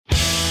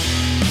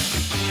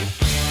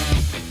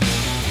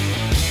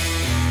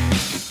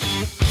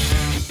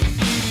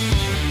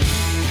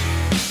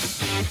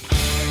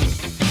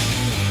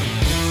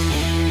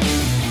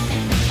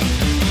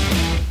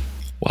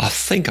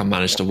think I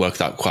managed to work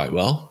that quite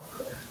well,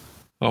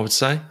 I would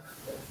say.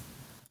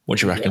 What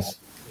do you reckon? Yeah.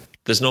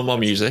 There's no more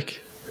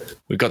music.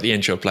 We've got the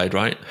intro played,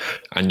 right?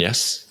 And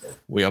yes,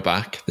 we are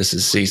back. This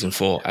is season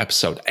 4,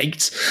 episode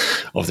 8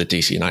 of the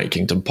DC United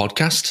Kingdom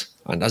podcast.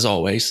 And as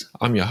always,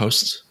 I'm your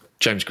host,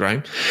 James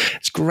Graham.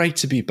 It's great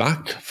to be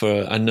back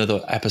for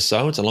another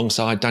episode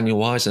alongside Daniel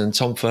Wise and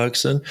Tom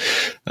Ferguson.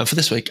 And for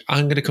this week,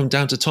 I'm going to come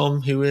down to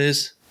Tom, who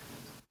is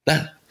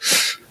there.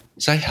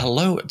 Say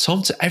hello,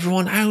 Tom, to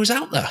everyone who's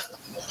out there.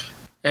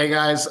 Hey,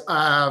 guys.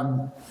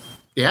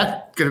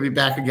 Yeah, good to be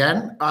back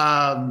again.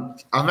 I'm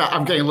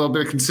getting a little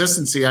bit of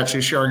consistency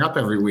actually showing up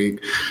every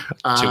week.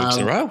 2 weeks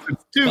in a row.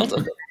 Well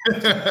done.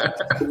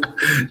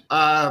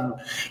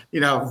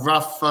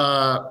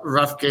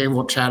 Rough game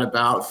we'll chat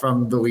about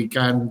from the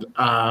weekend.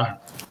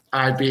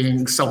 I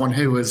being someone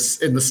who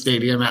was in the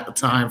stadium at the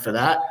time for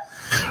that.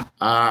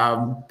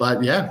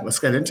 But yeah, let's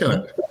get into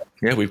it.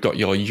 Yeah, we've got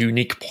your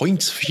unique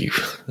point of view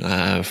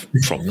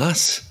from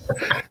that.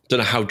 Don't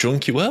know how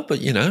drunk you were,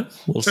 but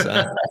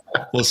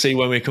we'll see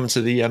when we come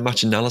to the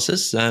match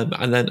analysis.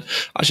 And then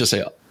I should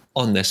say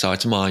on this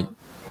side to my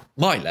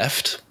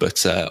left,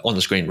 but on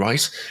the screen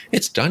right,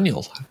 it's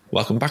Daniel.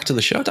 Welcome back to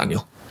the show,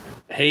 Daniel.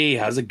 Hey,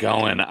 how's it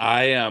going?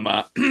 I am.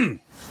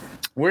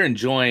 We're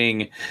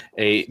enjoying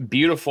a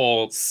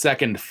beautiful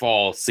second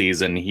fall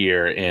season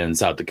here in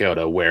South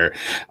Dakota where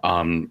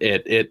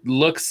it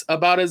looks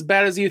about as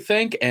bad as you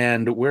think,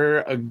 and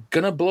we're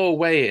going to blow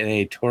away in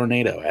a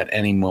tornado at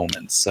any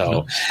moment.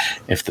 So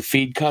if the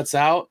feed cuts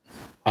out,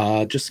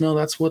 just know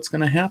that's what's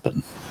going to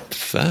happen.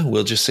 Fair.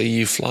 We'll just see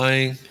you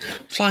flying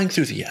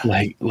through the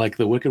air. Like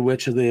the Wicked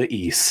Witch of the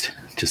East.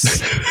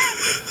 Just...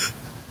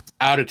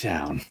 out of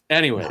town.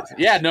 Anyways,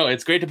 yeah, no,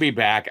 it's great to be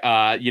back.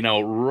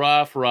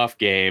 Rough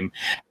game.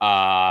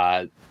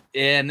 And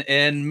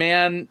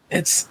man,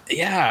 it's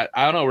I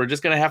don't know. We're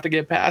just gonna have to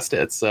get past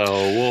it.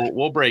 So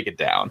we'll break it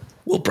down.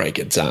 We'll break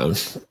it down.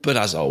 But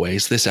as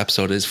always, this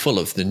episode is full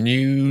of the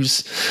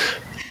news,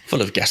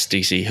 full of guest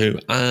DC Who,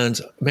 and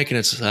making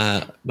its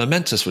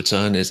momentous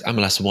return is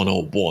MLS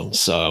 101.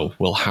 So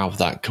we'll have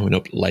that coming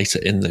up later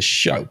in the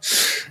show.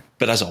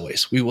 But as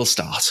always, we will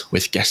start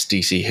with Guest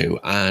DC Who.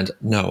 And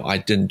no, I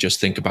didn't just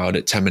think about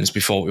it 10 minutes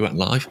before we went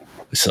live.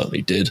 I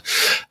certainly did.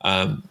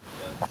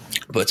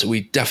 But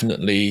we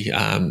definitely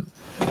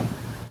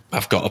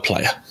have got a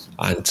player.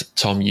 And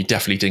Tom, you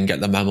definitely didn't get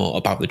the memo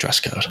about the dress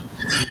code.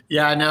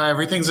 Yeah, I know.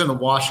 Everything's in the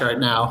wash right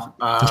now.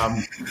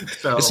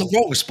 So it's a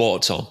wrong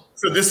sport, Tom.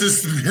 So this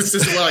is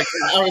like,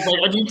 I was like,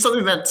 I need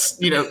something that's,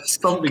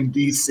 something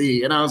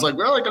DC. And I was like,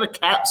 well, I got a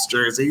Caps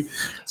jersey.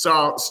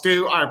 So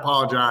Stu, I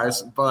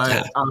apologize,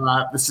 but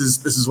this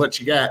is what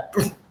you get.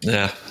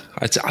 Yeah.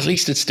 At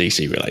least it's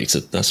DC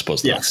related. I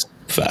suppose that's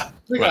fair.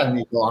 We got an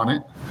eagle on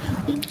it.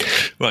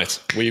 Right.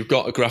 We've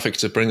got a graphic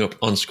to bring up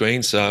on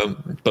screen. So,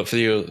 but for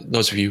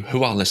those of you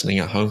who are listening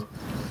at home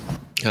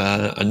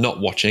and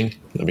not watching,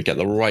 let me get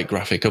the right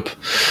graphic up,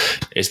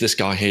 is this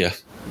guy here.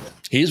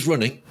 He is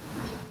running.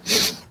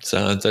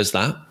 So there's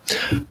that.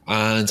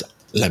 And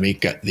let me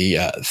get the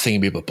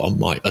thingy up on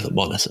my other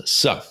monitor.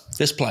 So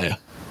this player,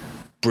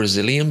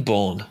 Brazilian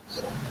born.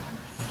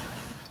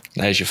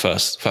 There's your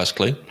first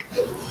clue.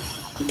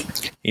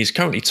 He's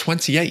currently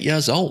 28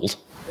 years old.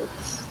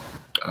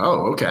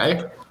 Oh,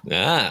 okay.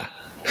 Yeah.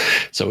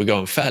 So we're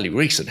going fairly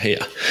recent here.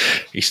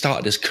 He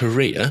started his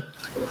career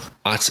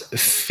at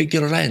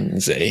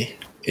Figueirense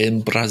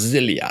in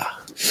Brasilia.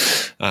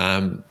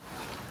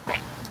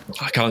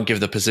 I can't give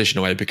the position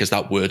away because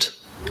that would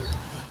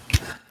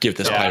give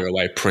this player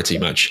away pretty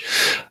much.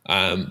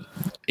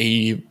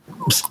 He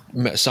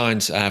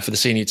signed for the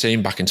senior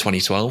team back in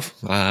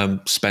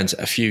 2012, spent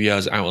a few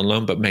years out on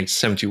loan, but made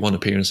 71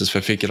 appearances for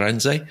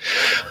Figueirense.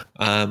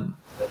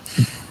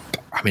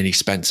 He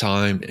spent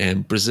time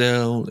in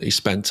Brazil. He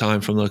spent time,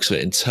 from the looks of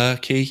it, in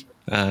Turkey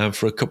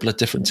for a couple of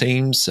different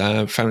teams.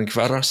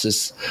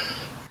 Ferencváros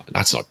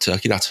that's not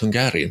Turkey, that's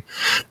Hungarian.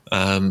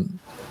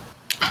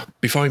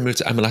 Before he moved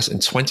to MLS in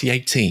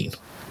 2018.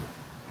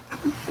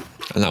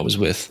 And that was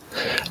with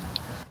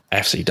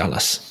FC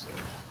Dallas.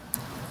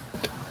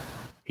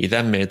 He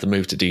then made the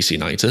move to DC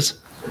United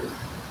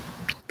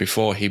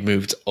before he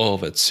moved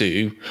over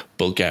to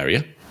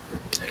Bulgaria.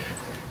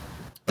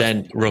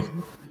 Then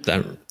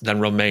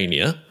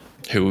Romania,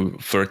 who,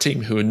 for a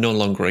team who no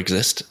longer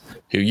exist,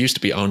 who used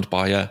to be owned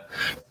by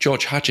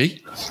George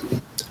Hagi,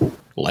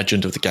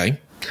 legend of the game.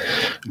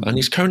 And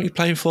he's currently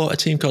playing for a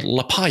team called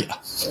Lapaya,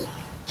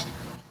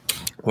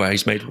 where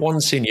he's made one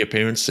senior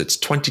appearance since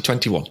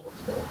 2021.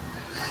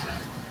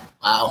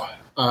 Wow.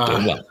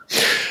 Doing well.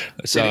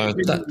 So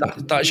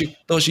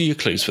those are your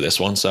clues for this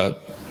one. So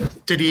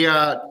did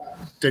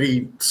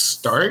he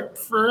start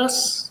for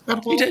us?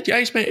 He did.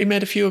 Yeah, he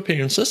made a few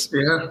appearances.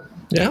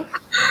 Yeah.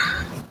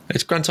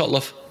 It's grand total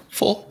of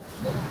 4.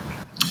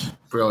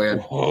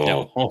 Brilliant.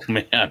 Oh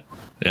man.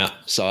 Yeah.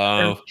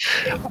 So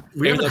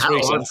we haven't had a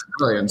lot of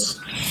Brazilians.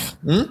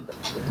 I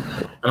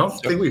don't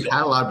think we've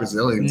had a lot of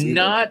Brazilians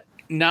either.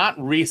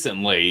 Not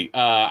recently.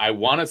 I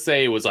want to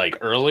say it was like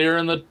earlier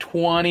in the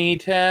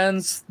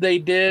 2010s they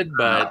did,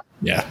 but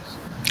yeah,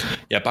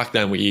 yeah, back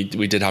then we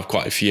did have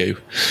quite a few,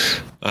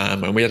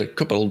 and we had a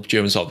couple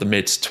during sort of the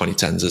mid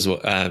 2010s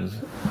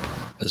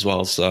as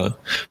well. So,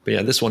 but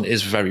yeah, this one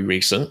is very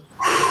recent,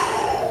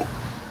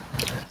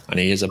 and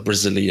he is a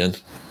Brazilian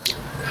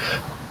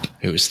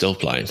who is still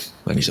playing,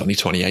 and he's only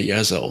 28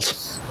 years old.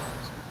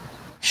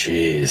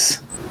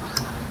 Jeez,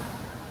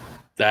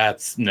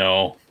 that's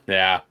no.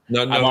 Yeah,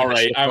 no. I'm all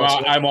right.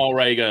 I'm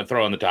already gonna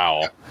throw in the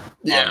towel.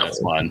 Yeah, on this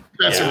one.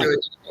 That's a really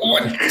good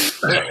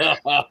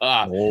one.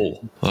 Oh,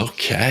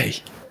 okay.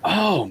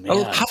 Oh man,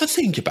 Well, have a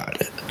think about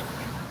it.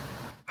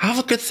 Have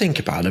a good think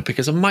about it,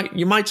 because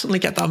you might suddenly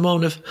get that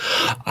moment of,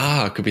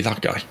 it could be that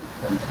guy.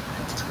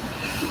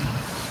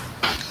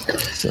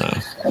 So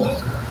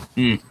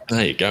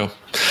there you go.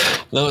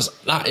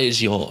 That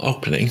is your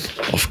opening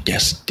of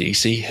Guess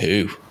DC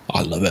Who.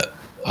 I love it.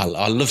 I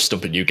love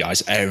stumping you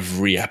guys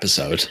every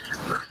episode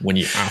when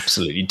you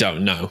absolutely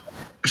don't know.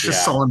 It's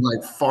just someone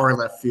like far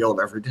left field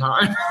every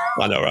time.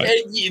 I know, right?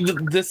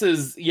 This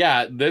is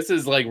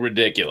like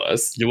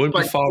ridiculous. You wouldn't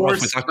be Like far off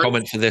force- with that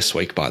comment for this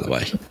week, by the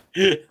way.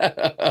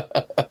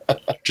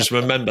 Just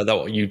remember that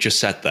what you just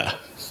said there.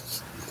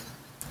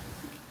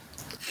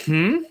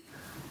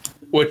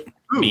 What,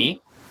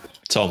 me?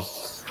 Tom,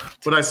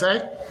 What'd I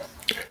say?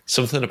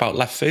 something about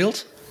left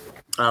field?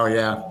 Oh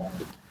yeah.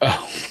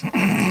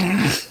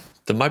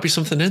 There might be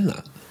something in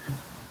that.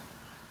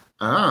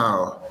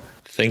 Oh.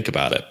 Think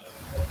about it.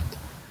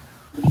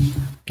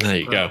 There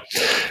you go.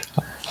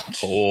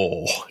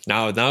 Oh,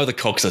 now the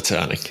cogs are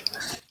turning.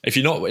 If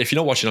you're not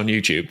watching on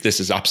YouTube, this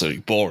is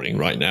absolutely boring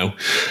right now.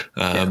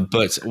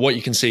 But what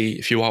you can see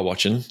if you are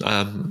watching,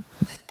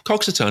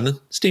 cogs are turning.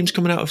 Steam's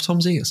coming out of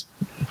Tom's ears.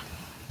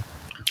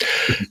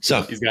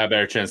 So He's got a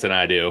better chance than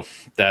I do.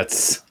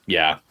 That's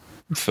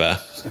fair.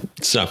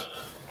 So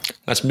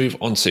let's move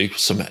on to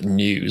some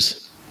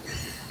news.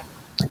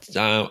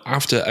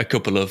 After a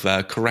couple of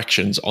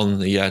corrections on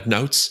the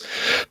notes,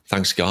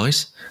 thanks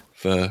guys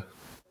for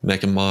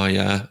making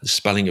my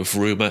spelling of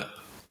rumour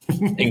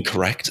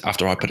incorrect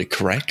after I put it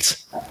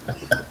correct.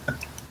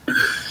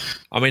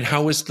 I mean,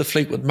 how was the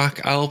Fleetwood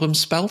Mac album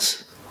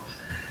spelt?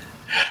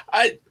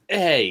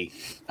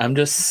 I'm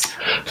just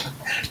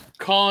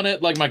calling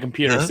it like my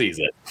computer sees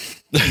it.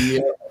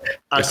 Yeah.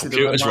 I The see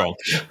computer's the wrong.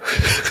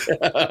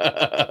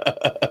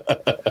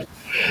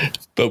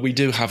 But we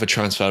do have a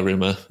transfer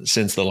rumour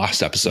since the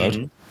last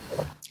episode,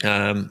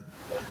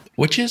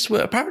 which is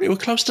apparently we're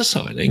close to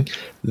signing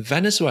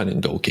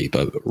Venezuelan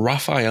goalkeeper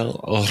Rafael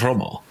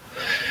Romo.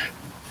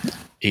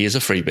 He is a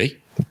freebie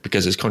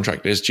because his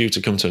contract is due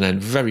to come to an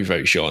end very,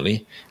 very shortly.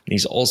 And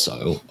he's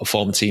also a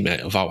former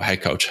teammate of our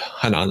head coach,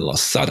 Hernan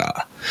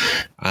Losada.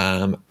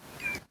 And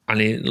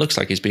it looks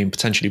like he's being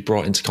potentially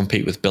brought in to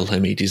compete with Bill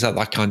Hamid. He's at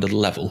that kind of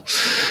level.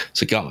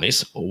 So,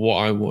 guys, what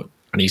I want,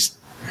 and he's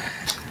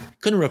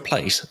going to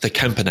replace the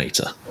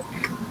Kempinator.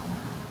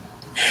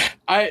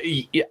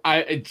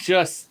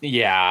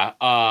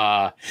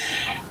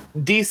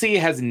 DC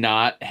has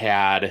not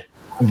had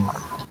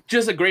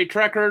just a great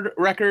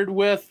record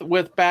with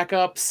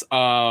backups.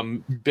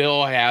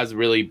 Bill has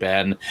really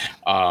been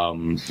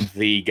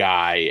the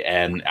guy,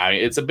 and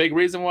it's a big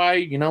reason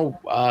why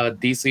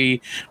DC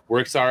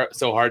works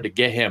so hard to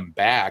get him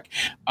back.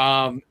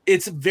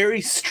 It's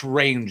very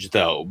strange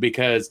though,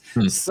 because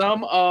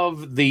some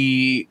of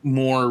the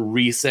more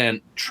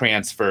recent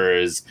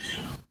transfers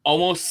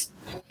almost,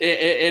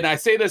 and I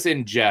say this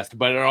in jest,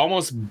 but it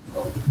almost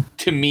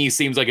to me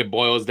seems like it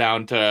boils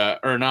down to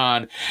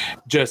Hernan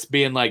just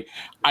being like,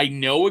 I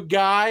know a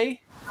guy,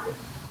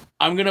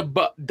 I'm gonna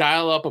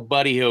dial up a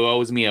buddy who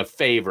owes me a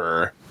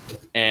favor,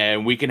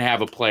 and we can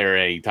have a player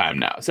anytime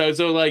now. So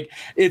like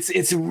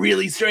it's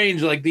really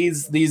strange. Like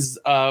these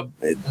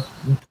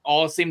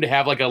all seem to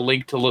have like a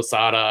link to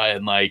Losada,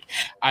 and like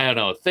I don't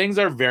know, things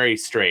are very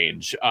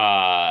strange.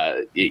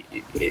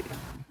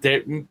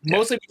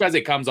 Mostly because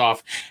it comes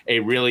off a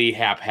really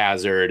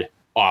haphazard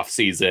off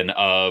season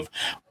of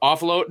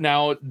offload.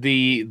 Now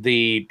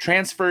the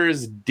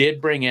transfers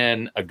did bring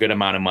in a good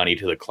amount of money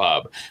to the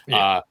club,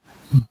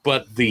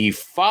 but the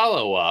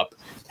follow up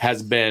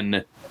has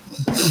been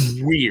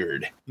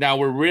weird. Now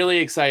we're really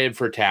excited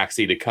for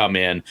Taxi to come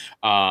in,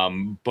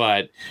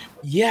 but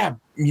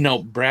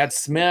Brad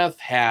Smith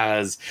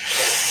he's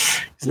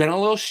been a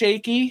little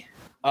shaky.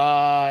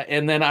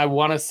 And then I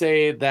want to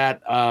say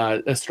that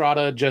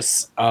Estrada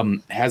just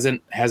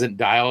hasn't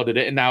dialed it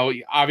in. Now,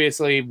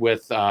 obviously,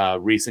 with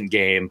recent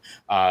game,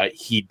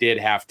 he did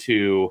have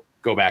to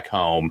go back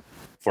home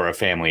for a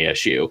family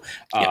issue.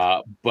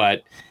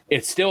 But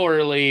it's still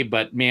early.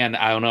 But man,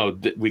 I don't know.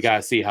 We got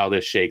to see how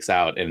this shakes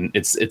out, and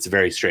it's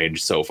very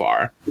strange so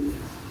far.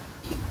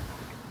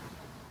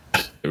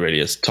 It really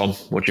is. Tom,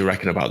 what do you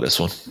reckon about this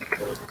one?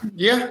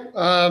 Yeah.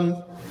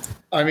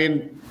 I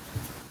mean.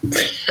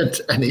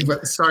 Anyway,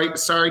 sorry,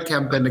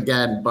 Kempin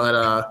again,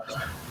 but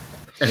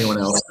anyone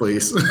else,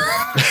 please.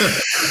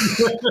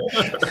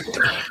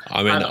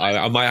 I mean,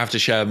 I might have to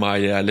share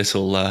my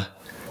little,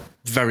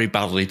 very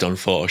badly done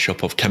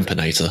Photoshop of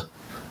Kempinator.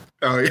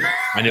 Oh yeah,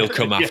 and he'll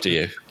come after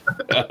you.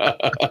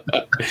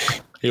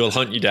 He will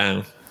hunt you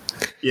down.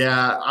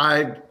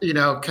 Yeah,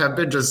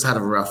 Kevin just had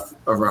a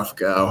rough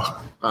go.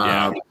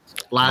 Yeah.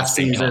 Last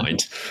season,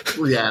 Kind.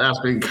 yeah, that's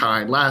being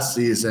kind. Last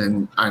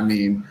season, I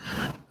mean,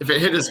 if it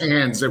hit his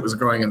hands, it was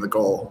going in the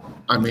goal.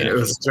 I mean, Yeah. it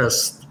was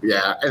just,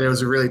 and it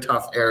was a really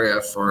tough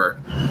area for.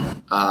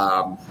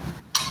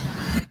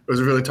 It was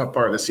a really tough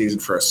part of the season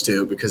for us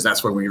too, because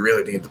that's when we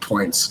really need the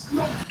points.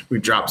 We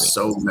dropped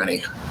so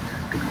many.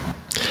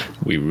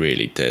 We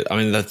really did. I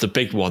mean, the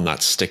big one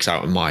that sticks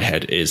out in my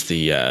head is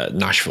the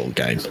Nashville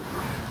game.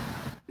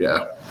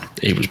 Yeah,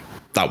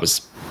 That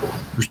was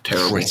it was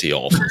terrible. pretty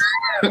awful.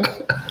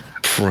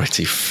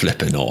 Pretty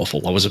flipping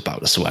awful. I was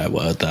about to swear a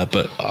word there,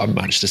 but I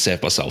managed to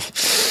save myself.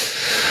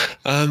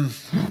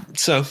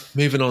 So,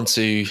 moving on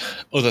to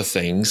other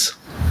things.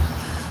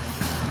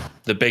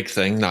 The big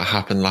thing that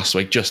happened last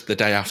week, just the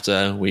day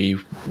after we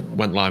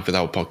went live with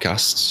our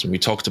podcasts, we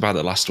talked about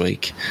it last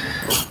week.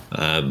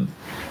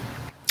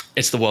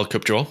 It's the World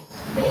Cup draw.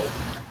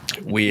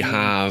 We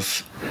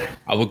have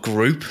our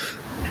group.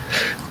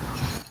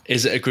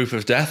 Is it a group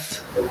of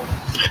death?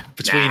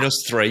 Between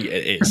us three,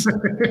 it is.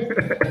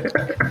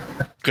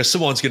 Because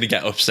someone's going to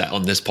get upset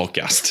on this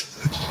podcast.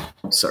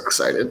 I'm so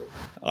excited.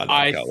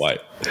 I can't wait.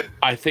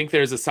 I think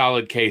there's a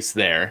solid case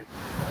there.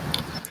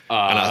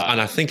 And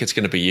I think it's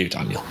going to be you,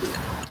 Daniel.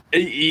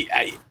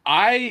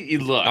 I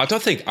look. I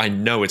don't think I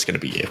know it's going to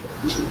be you.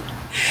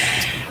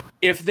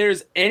 If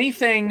there's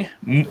anything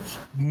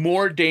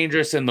more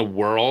dangerous in the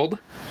world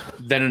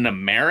than an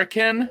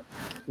American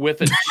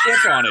with a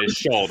chip on his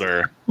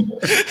shoulder,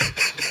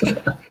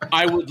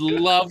 I would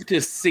love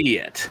to see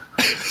it.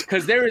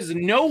 Because there is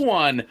no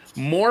one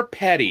more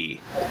petty,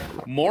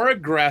 more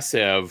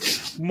aggressive,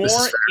 more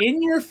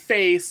in your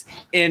face,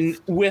 and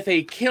with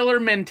a killer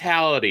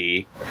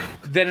mentality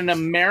than an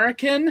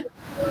American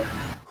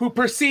who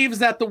perceives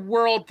that the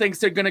world thinks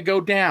they're going to go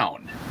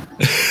down.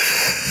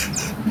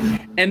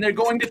 And they're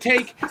going to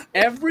take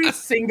every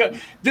single.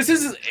 This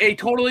is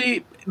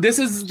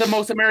the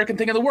most American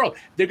thing in the world.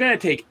 They're going to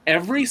take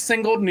every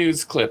single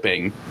news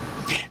clipping.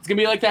 It's going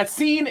to be like that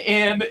scene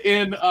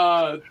in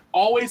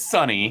Always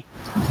Sunny.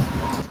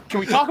 Can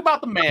we talk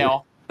about the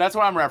mail? That's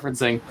what I'm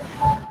referencing.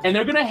 And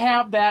they're going to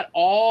have that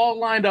all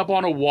lined up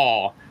on a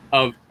wall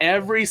of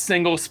every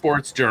single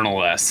sports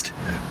journalist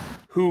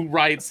who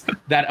writes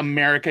that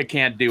America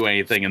can't do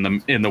anything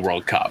in the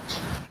World Cup.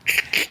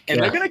 And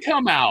they're going to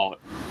come out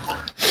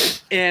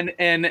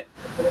and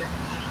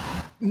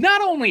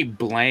not only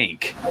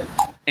blank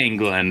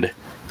England,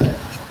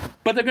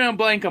 but they're going to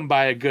blank them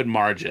by a good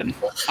margin.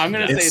 I'm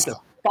going to say it's a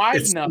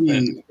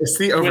 5-0. It's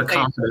the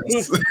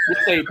overconfidence. With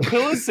a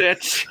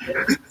Pulisic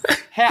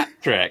hat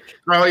trick.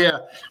 Oh yeah,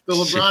 the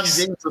LeBron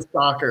James of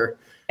soccer.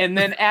 And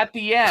then at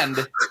the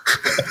end,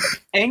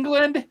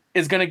 England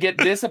is going to get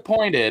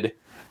disappointed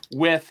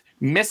with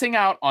missing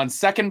out on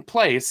second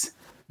place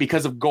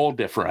because of goal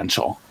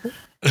differential.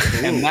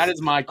 And that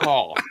is my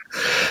call.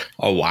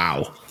 Oh,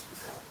 wow.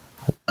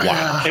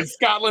 Wow. And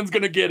Scotland's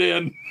going to get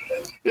in.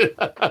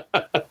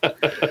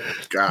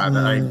 God,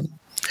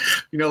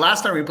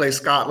 last time we played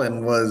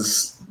Scotland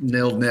was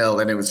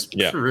 0-0, and it was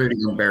pretty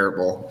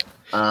unbearable.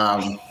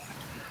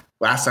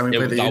 Last time we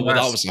played the US,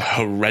 that was a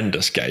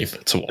horrendous game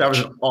to watch. That was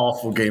an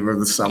awful game of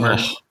the summer.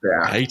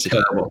 I hated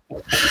terrible.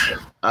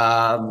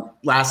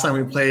 Last time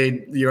we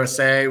played the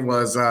USA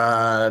was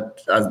a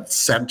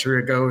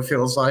century ago, it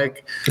feels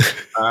like.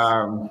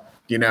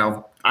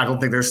 I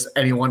don't think there's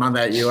anyone on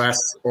that US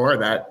or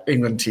that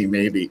England team,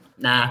 maybe.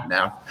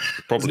 No.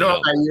 Probably there's no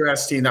not. that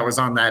US team that was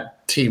on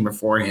that team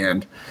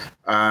beforehand.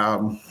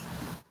 And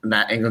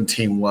that England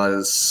team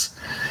was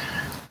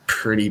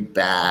pretty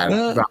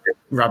bad.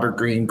 Robert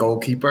Green,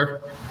 goalkeeper.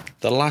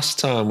 The last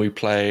time we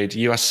played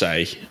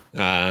USA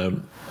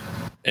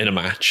in a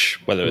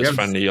match, whether it was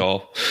friendly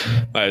or...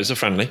 Well, it was a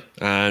friendly,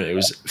 and it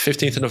was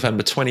 15th of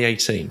November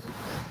 2018.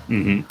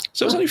 Mm-hmm.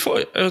 So it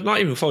was not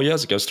even 4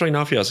 years ago. It was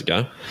 3.5 years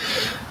ago.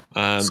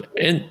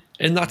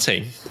 In that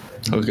team,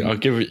 I'll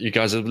give you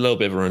guys a little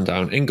bit of a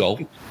rundown. In goal,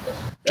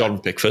 John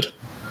Pickford.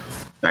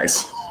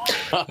 Nice.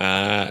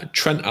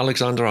 Trent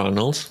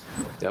Alexander-Arnold.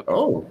 Yep.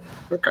 Oh,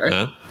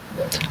 okay.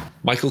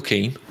 Michael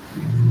Keane.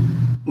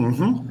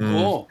 Mm-hmm.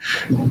 Cool.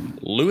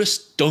 Lewis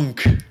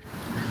Dunk.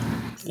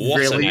 What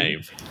Really? a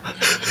name.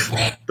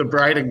 The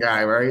Brighton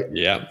guy, right?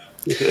 Yeah.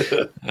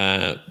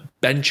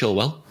 Ben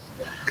Chilwell.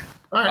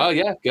 All right. Oh,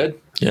 yeah, good.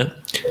 Yeah.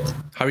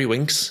 Harry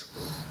Winks.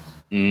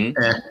 Eh.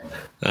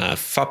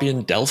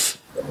 Fabian Delph.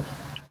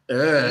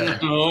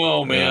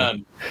 Oh,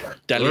 man.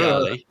 Dele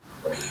Alli.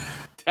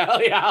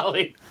 Dele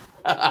Alli.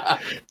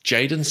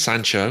 Jadon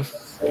Sancho.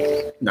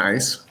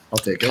 Nice. I'll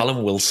take it.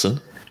 Callum Wilson.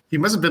 He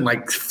must have been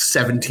like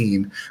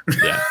 17.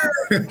 Yeah.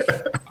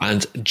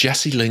 And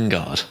Jesse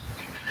Lingard.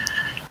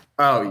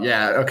 Oh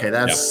yeah, okay.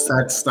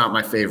 That's not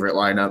my favorite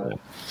lineup.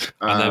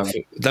 And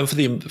then for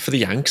the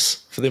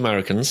Yanks, for the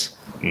Americans,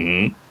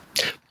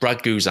 Brad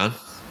Guzan.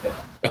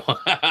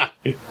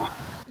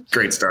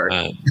 Great start.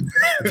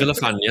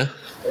 Villafania.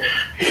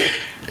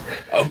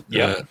 Oh,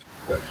 yeah.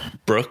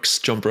 Brooks,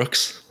 John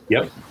Brooks.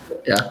 Yep.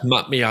 Yeah.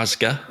 Matt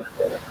Miazga.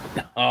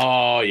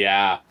 Oh,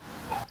 yeah.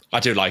 I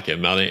do like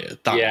him, man.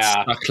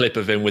 That clip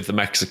of him with the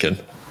Mexican.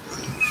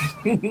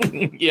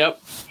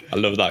 Yep. I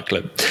love that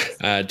clip.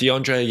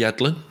 DeAndre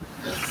Yedlin.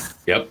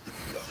 Yep.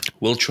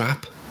 Will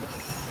Trapp.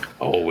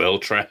 Oh, Will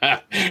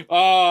Trapp.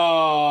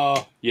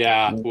 Oh,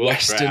 yeah. Will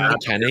Weston Trapp.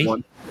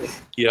 McKennie.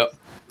 Yep.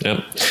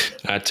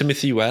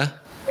 Timothy Ware.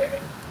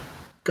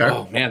 Okay.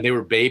 Oh, man, they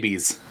were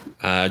babies.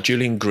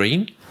 Julian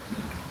Green.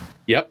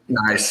 Yep.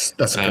 Nice.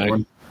 That's a good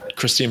one.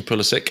 Christian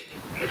Pulisic.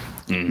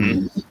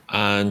 Mm-hmm.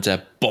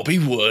 And Bobby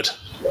Wood.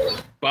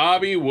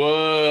 Bobby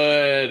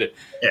Wood.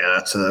 Yeah,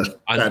 that's and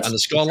the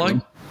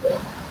scoreline?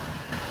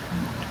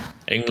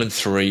 England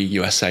 3,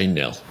 USA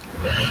 0.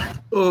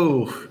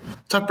 Oh,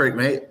 tough break,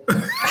 mate.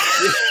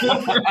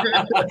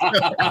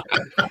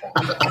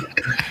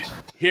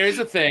 Here's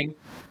the thing.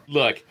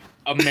 Look,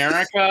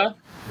 America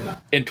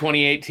in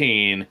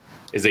 2018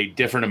 is a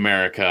different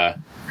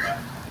America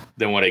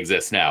than what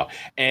exists now.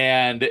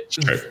 And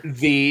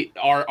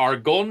our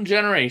golden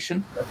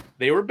generation,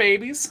 they were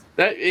babies.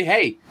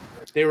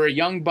 They were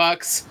young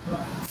bucks,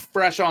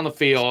 fresh on the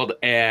field,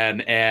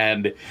 and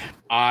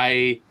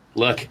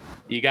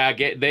you gotta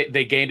get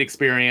they gained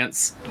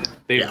experience.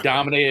 They've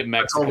dominated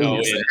Mexico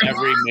in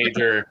every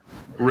major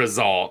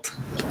result,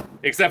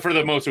 except for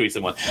the most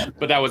recent one,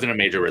 but that wasn't a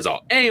major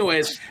result.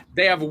 Anyways,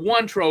 they have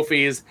won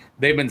trophies.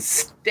 They've been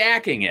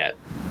stacking it,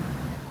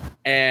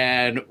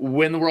 and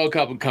when the World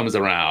Cup comes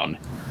around,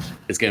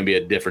 it's going to be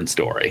a different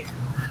story.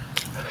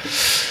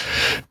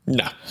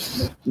 No.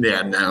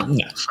 Yeah, no.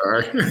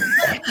 Sorry.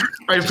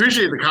 I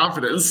appreciate the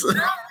confidence.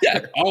 Yeah.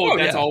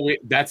 That's all we.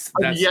 That's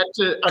what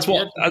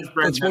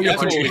your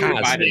country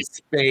has.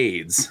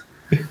 Spades.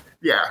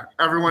 Yeah,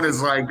 everyone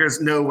is like,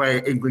 "There's no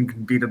way England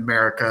can beat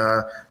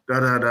America." Da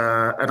da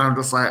da, and I'm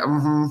just like,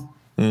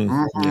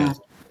 Yeah.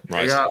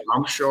 Right. Yeah,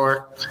 I'm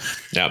sure.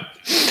 Yeah.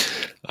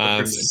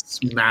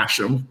 Smash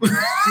them.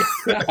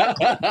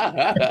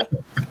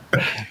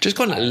 Just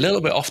going a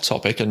little bit off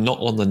topic and not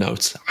on the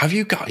notes. Have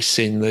you guys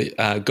seen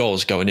the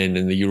goals going in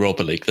the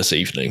Europa League this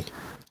evening?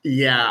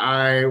 Yeah,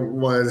 I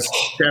was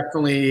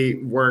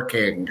definitely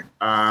working.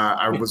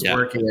 I was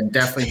working and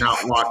definitely not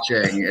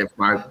watching. If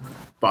my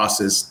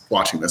boss is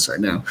watching this right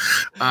now,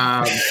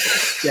 I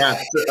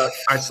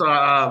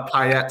saw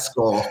Payet's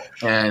goal,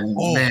 and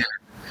man,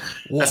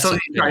 that's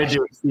something you try to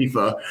do with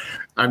FIFA.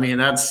 I mean,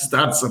 that's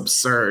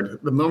absurd.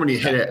 The moment he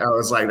hit it, I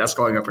was like, "That's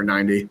going up for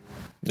 90."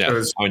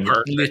 Yeah,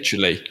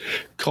 literally,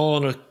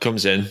 corner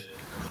comes in.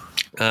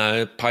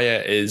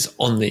 Payet is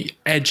on the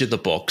edge of the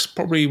box,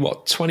 probably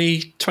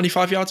 20,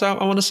 25 yards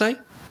out, I want to say.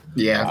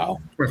 Yeah. Wow.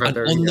 And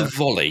on the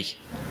volley,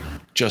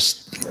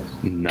 just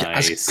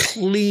nice, as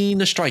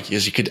clean a strike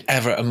as you could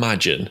ever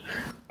imagine.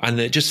 And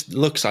it just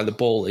looks like the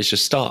ball is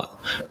just start,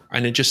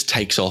 and it just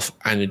takes off,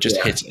 and it just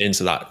hits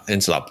into that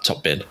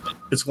top bin.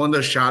 It's one of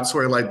those shots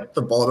where like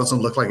the ball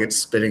doesn't look like it's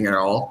spinning at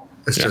all.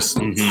 It's just.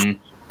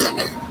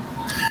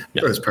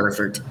 It was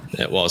perfect.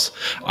 It was.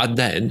 And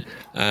then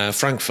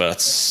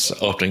Frankfurt's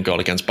opening goal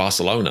against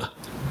Barcelona.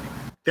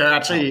 They're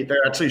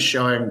actually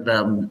showing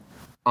them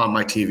on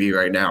my TV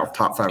right now.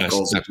 Top 5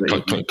 goals.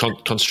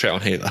 Concentrate on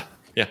here.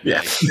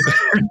 Yeah.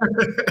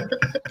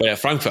 But yeah,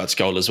 Frankfurt's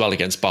goal as well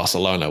against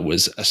Barcelona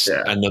was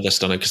another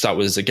stunner, because that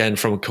was again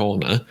from a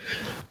corner,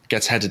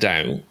 gets headed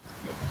out,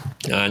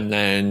 and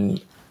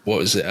then what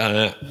was it?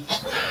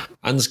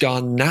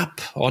 Ansgar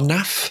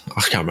Naf?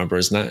 I can't remember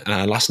his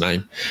last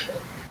name.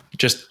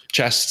 Just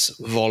chest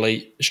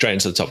volley straight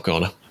into the top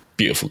corner.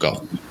 Beautiful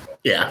goal.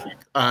 Yeah.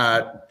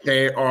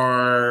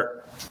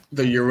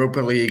 The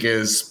Europa League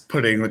is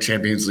putting the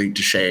Champions League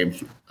to shame,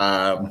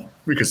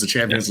 because the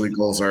Champions League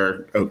goals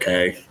are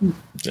okay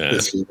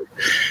this year.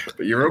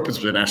 But Europa's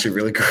been actually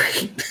really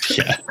great.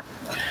 Yeah.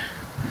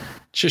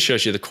 Just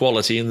shows you the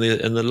quality in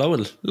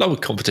the lower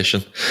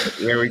competition.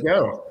 There we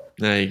go.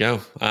 There you go.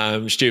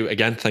 Stu,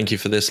 again, thank you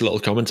for this little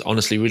comment.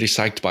 Honestly, really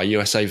psyched by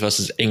USA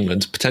versus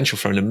England. Potential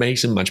for an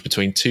amazing match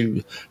between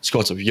two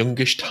squads of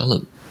youngish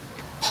talent.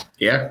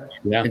 Yeah.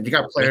 And you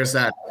got players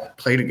that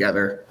play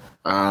together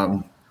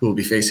who will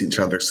be facing each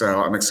other.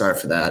 So I'm excited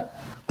for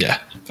that. Yeah,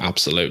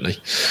 absolutely.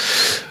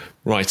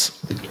 Right.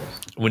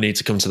 We need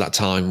to come to that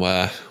time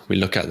where we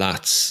look at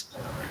that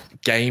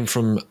game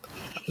from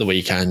the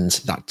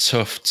weekend, that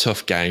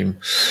tough game.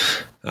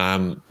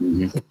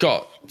 We've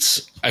got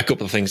a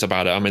couple of things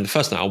about it. I mean, the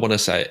first thing I want to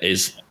say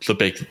is the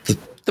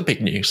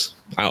big news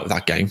out of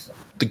that game,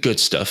 the good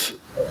stuff,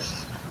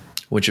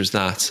 which was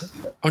that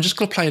I'm just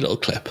going to play a little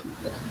clip.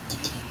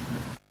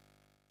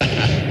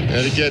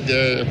 And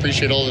again,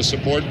 appreciate all the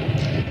support.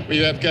 We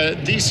have got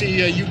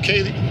DC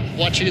UK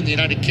watching in the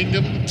United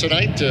Kingdom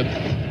tonight.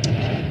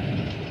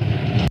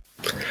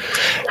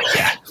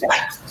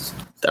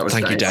 That was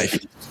Thank nice. you, Dave.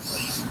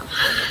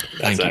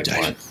 Thank you,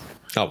 Dave.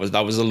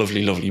 That was a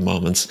lovely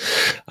moment.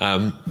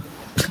 But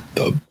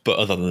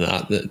other than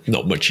that,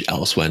 not much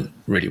else went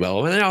really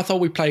well. I mean, I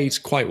thought we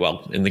played quite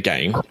well in the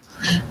game.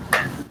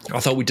 I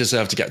thought we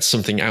deserved to get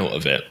something out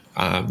of it.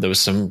 There was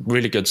some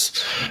really good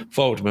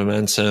forward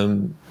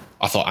momentum.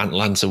 I thought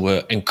Atlanta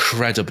were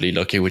incredibly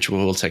lucky, which we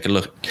will take a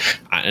look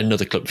at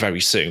another clip very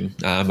soon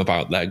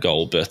about their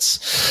goal. But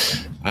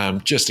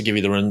just to give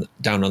you the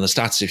rundown on the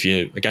stats, if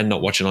you're, again,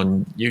 not watching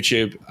on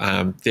YouTube,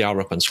 they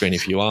are up on screen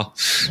if you are.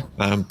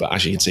 But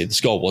as you can see, the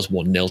score was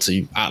 1-0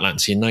 to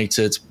Atlanta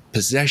United.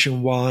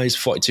 Possession-wise,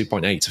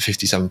 42.8 to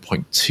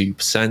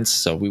 57.2%.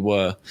 So we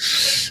were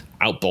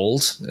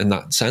outballed in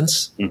that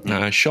sense.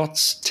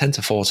 Shots, 10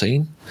 to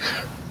 14.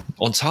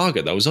 On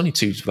target, though, it was only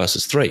 2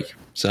 versus 3.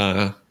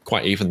 So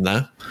quite even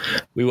there.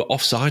 We were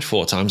offside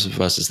 4 times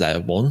versus there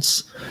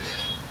once.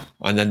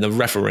 And then the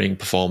refereeing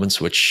performance,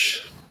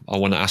 which I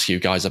want to ask you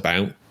guys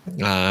about,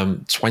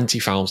 20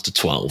 fouls to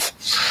 12.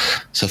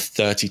 So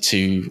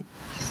 32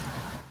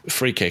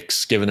 free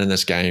kicks given in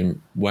this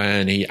game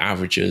when he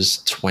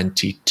averages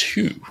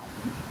 22.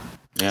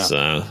 Yeah.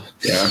 So,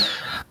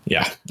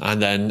 yeah.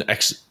 And then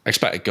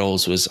expected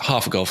goals was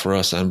half a goal for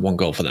us and 1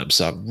 goal for them.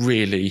 So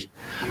really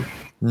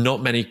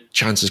not many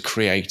chances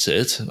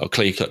created or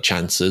clear-cut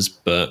chances,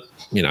 but,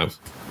 you know,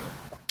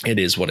 it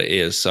is what it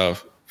is. So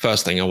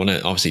first thing I want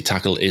to obviously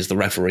tackle is the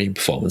refereeing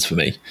performance for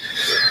me.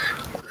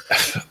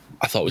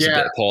 I thought it was a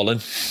bit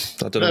appalling.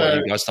 I don't know what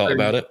you guys thought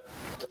about it.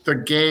 The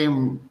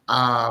game,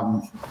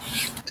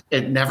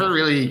 it never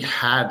really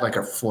had like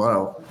a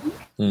flow.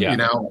 You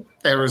know,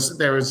 there was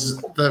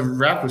the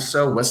ref was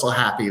so whistle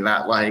happy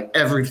that like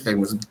everything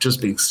was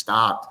just being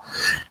stopped,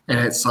 and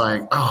it's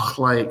like, oh,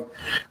 like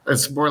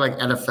it's more like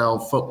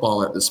NFL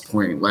football at this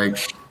point.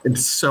 Like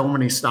it's so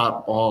many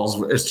stop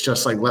balls. It's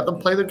just like let them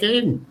play the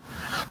game.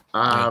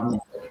 I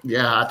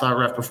thought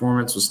ref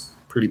performance was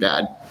pretty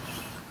bad.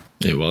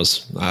 It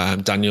was.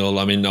 Daniel,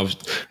 I mean,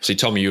 obviously,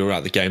 Tommy, you were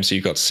at the game, so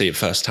you got to see it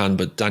firsthand.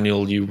 But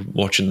Daniel, you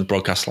watching the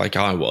broadcast like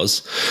I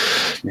was.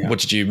 Yeah. What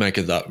did you make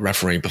of that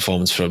refereeing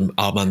performance from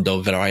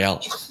Armando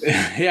Villarreal?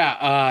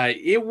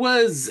 It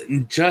was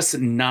just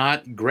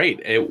not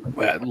great.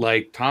 It,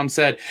 like Tom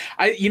said,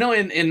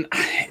 in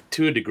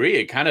to a degree,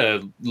 it kind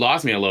of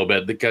lost me a little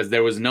bit because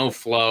there was no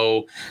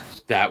flow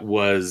that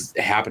was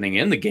happening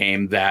in the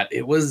game. That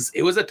it was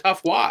a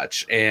tough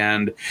watch,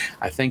 and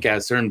I think at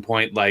a certain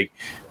point, like,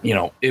 you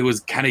know, it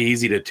was kind of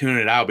easy to tune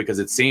it out because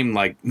it seemed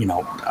like, you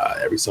know,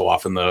 every so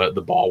often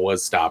the ball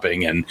was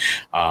stopping and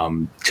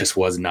just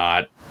was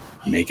not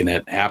making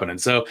it happen.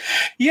 And so,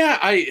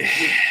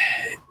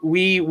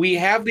 we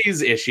have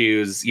these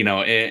issues, you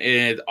know,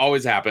 it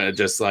always happens.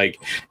 Just like,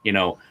 you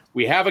know,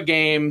 we have a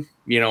game,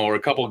 you know, or a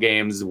couple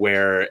games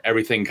where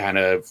everything kind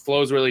of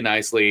flows really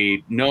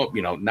nicely. No,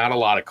 you know, not a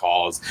lot of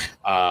calls.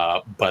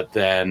 But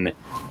then,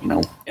 you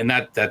know, and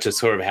that just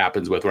sort of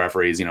happens with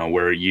referees, you know,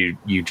 where you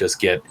just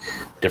get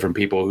different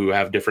people who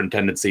have different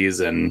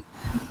tendencies. And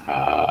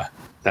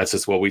that's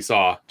just what we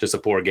saw. Just a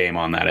poor game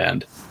on that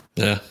end.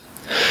 Yeah.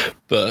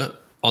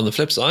 But on the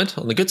flip side,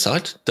 on the good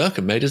side,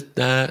 Durkin made his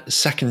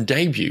second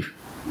debut.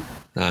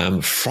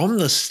 From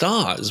the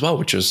start as well,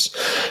 which was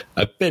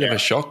a bit of a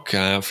shock.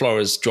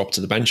 Flores dropped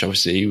to the bench.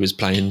 Obviously, he was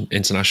playing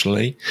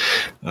internationally.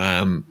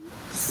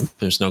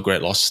 There's no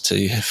great loss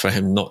for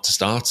him not to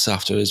start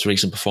after his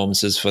recent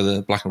performances for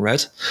the Black and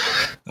Red.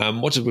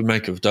 What did we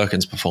make of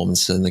Durkin's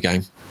performance in the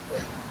game?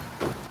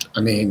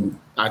 I mean,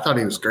 I thought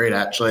he was great,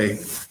 actually.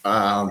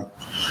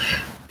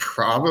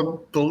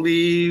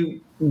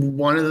 Probably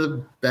one of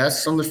the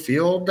best on the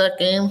field that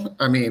game.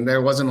 I mean,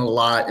 there wasn't a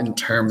lot in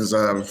terms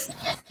of,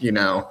 you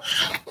know,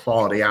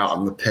 quality out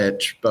on the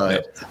pitch,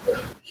 but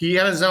he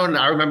had his own.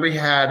 I remember he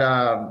had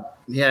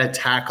a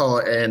tackle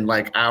in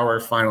like our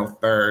final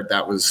third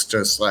that was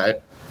just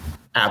like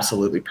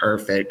absolutely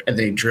perfect, and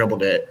then he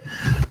dribbled it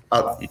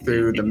up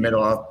through the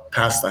middle,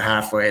 past the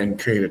halfway, and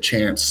created a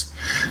chance.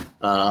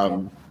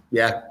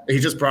 He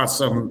just brought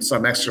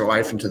some extra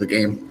life into the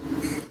game.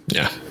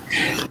 Yeah.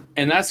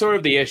 And that's sort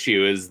of the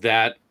issue,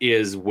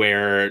 is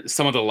where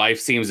some of the life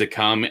seems to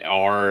come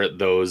are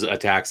those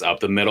attacks up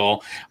the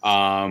middle.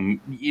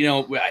 You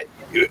know,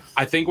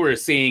 I think we're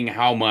seeing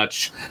how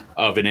much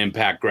of an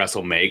impact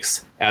Gressel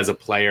makes as a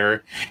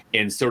player,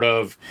 and sort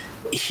of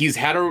he's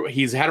had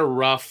a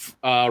rough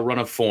run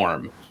of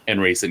form in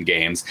recent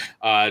games,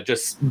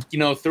 just, you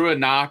know, through a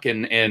knock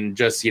and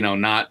just, you know,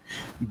 not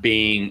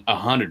being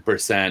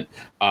 100%,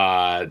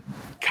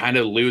 kind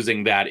of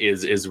losing that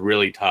is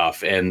really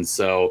tough. And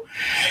so,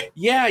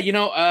 yeah, you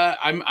know,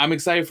 I'm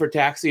excited for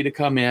Taxi to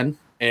come in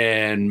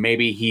and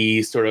maybe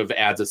he sort of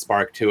adds a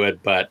spark to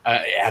it. But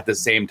at the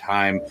same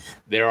time,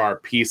 there are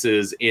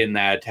pieces in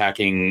that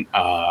attacking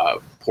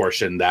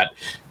portion that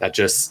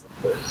just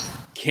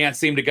can't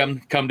seem to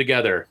come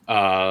together.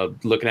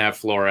 Looking at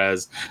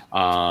Flores,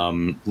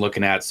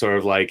 looking at sort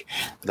of like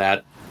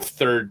that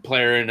third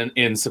player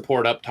in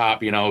support up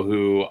top, you know,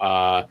 who,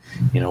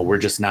 you know, we're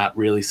just not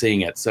really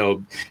seeing it.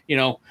 So, you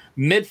know,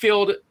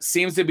 midfield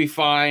seems to be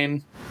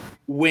fine.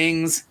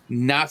 Wings,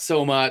 not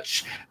so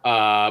much.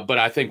 But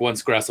I think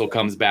once Gressel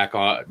comes back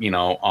on, you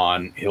know,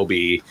 he'll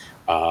be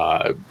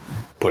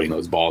putting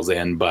those balls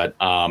in. But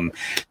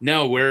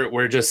no,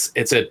 we're just,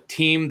 it's a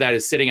team that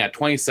is sitting at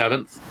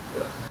 27th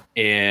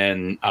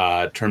in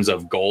terms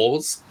of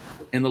goals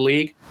in the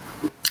league.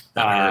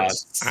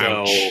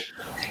 So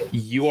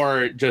you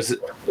are just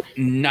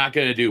not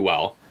going to do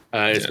well.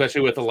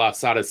 Especially with the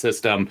Losada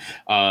system,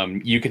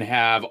 you can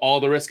have all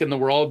the risk in the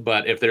world,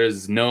 but if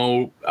there's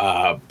no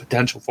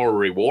potential for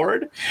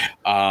reward,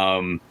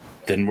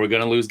 then we're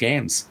going to lose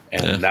games,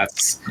 and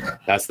that's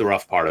the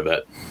rough part of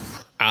it.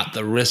 At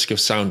the risk of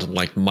sounding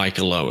like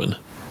Michael Owen,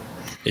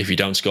 if you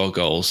don't score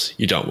goals,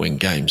 you don't win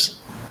games.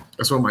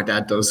 That's what my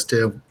dad does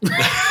too.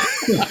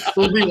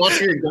 We'll be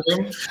watching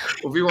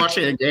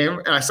a game,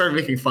 and I started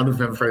making fun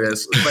of him for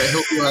this. But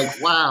he'll be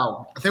like,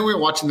 "Wow, I think we were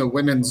watching the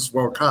Women's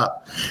World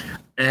Cup,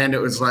 and it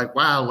was like,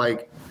 wow,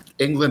 like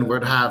England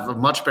would have a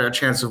much better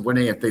chance of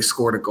winning if they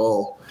scored a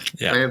goal."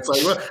 Yeah, and it's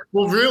like,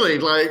 well, really,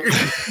 like.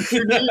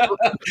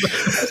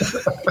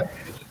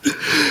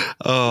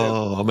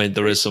 Oh, I mean,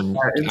 there is some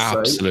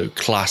absolute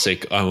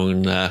classic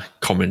Owen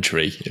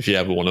commentary if you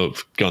ever want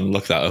to go and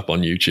look that up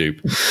on YouTube.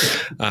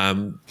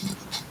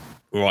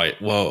 Right,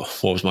 well,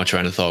 what was my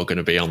train of thought going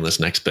to be on this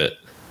next bit?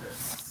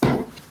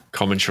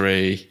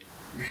 Commentary.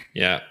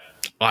 Yeah,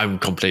 I'm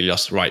completely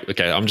lost. Right,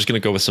 okay, I'm just going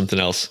to go with something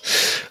else.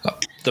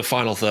 The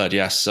final third,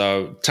 yes.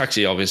 So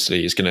Taxi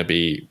obviously is going to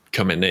be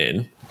coming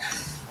in.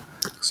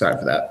 Sorry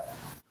for that.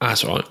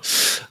 That's all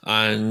right.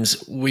 And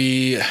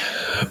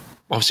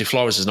obviously,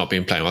 Flores has not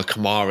been playing well.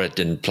 Kamara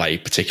didn't play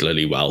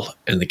particularly well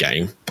in the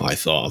game, I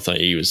thought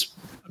he was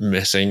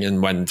missing.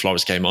 And when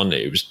Flores came on,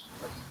 it was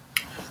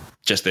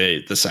just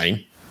the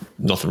same.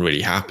 Nothing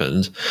really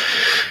happened.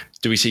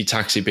 Do we see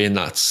Taxi being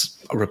that's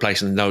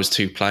replacing those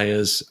two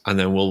players, and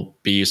then we'll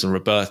be using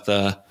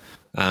Roberta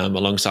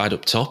alongside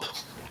up top?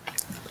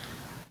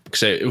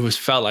 Because it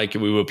felt like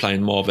we were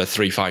playing more of a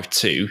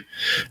 3-5-2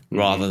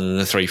 rather than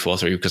a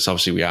 3-4-3, because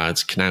obviously we had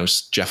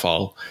Knaus,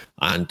 Jeffal,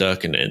 and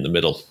Durkin in the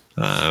middle.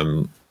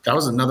 That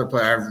was another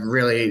player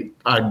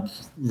I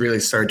really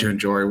started to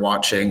enjoy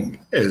watching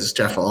is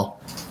Jeffal.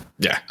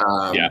 Yeah.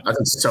 I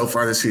think so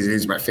far this season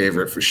he's my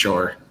favorite for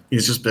sure.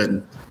 He's just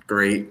been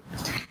great,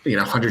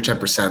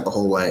 110% the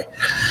whole way.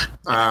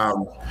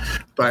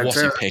 But what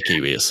a pick he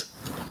is.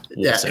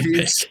 What a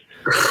pick.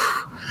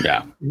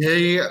 Yeah.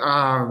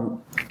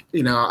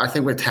 I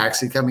think with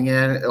Taxi coming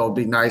in, it'll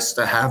be nice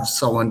to have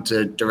someone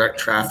to direct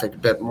traffic a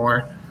bit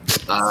more.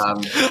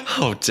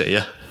 Oh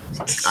dear.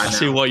 I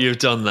see what you've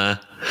done there.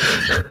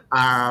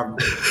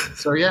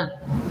 So yeah.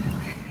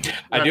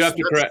 I do have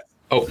to correct.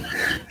 Oh,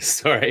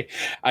 sorry.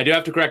 I do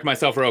have to correct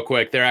myself real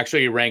quick. They're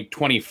actually ranked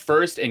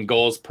 21st in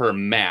goals per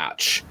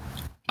match.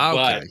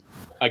 Okay.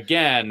 But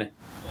again,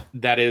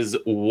 that is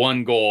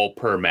 1 goal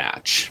per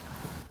match.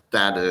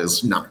 That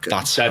is not good.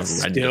 That's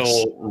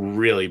still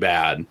really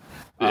bad,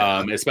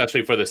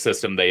 especially for the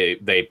system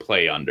they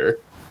play under.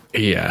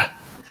 Yeah,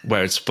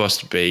 where it's supposed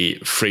to be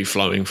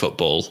free-flowing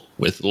football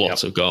with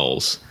lots of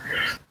goals.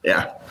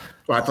 Yeah.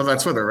 Well, I thought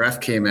that's where the ref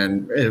came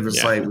in. It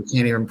was like, we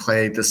can't even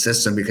play the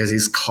system because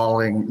he's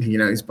calling,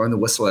 he's blowing the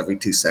whistle every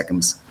 2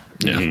 seconds.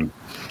 Yeah. Mm-hmm.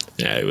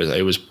 Yeah,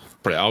 it was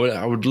pretty,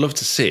 I would love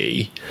to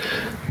see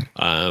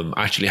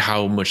actually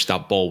how much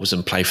that ball was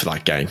in play for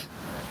that game.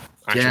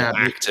 Actually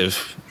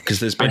active, because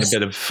there's been a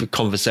bit of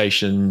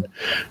conversation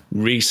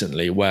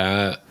recently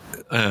where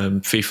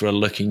FIFA are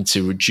looking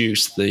to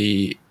reduce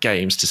the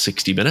games to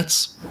 60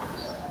 minutes.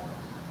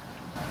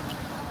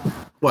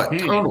 What?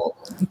 Total?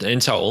 In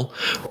total,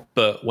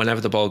 but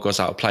whenever the ball goes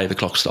out of play, the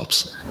clock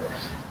stops.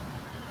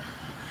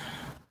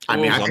 I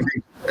mean,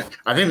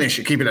 I think they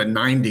should keep it at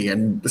 90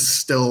 and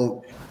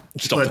still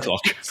stop the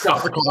clock.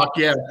 Stop the clock,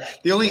 yeah.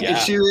 The only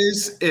issue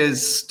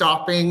is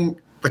stopping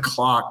the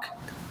clock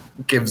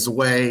gives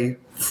way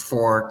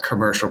for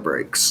commercial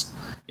breaks.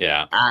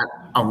 Yeah. That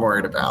I'm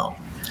worried about.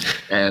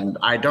 And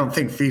I don't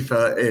think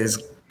FIFA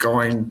is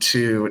going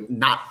to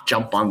not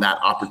jump on that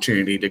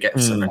opportunity to get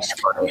some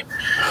extra money.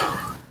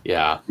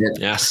 Yeah.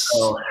 Yes.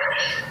 So,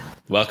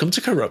 welcome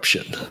to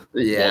corruption.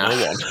 Yeah.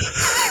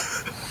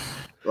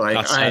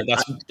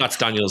 101. That's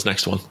Daniel's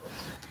next one.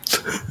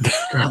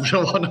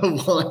 Corruption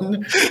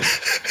 101.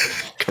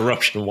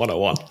 Corruption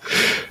 101.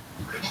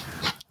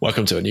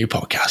 Welcome to a new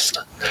podcast.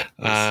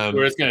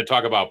 We're just going to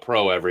talk about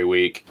pro every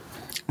week.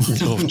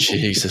 Oh,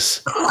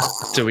 Jesus.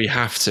 Do we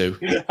have to?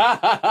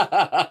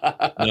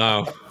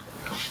 No.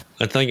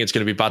 I think it's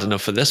going to be bad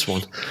enough for this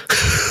one.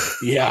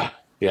 Yeah.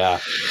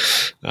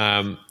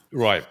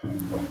 Right.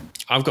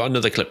 I've got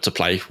another clip to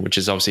play, which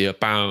is obviously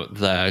about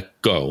their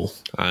goal.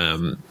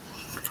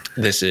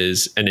 This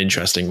is an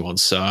interesting one.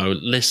 So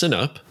listen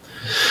up,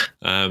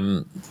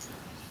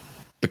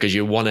 because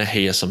you want to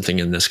hear something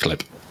in this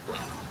clip.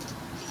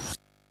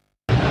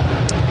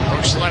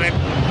 Coach let him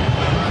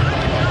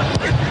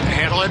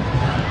handle it,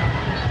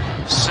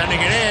 sending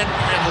it in,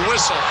 and the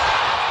whistle.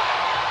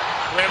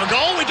 We have a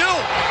goal? We do.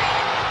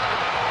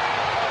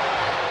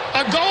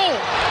 A goal.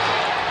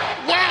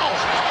 Wow.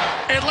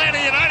 Atlanta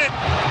United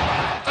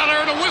thought I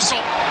heard a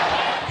whistle.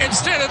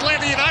 Instead,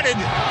 Atlanta United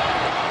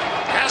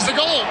has the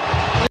goal.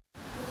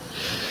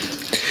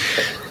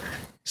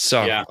 So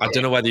I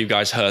don't know whether you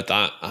guys heard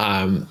that,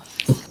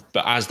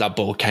 but as that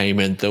ball came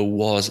in, there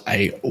was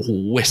a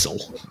whistle,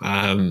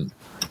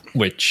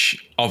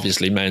 which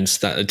obviously meant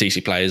that the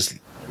DC players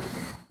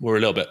were a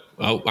little bit,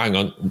 oh, hang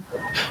on.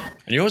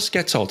 And you always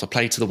get told to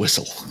play to the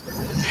whistle.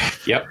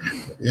 Yep.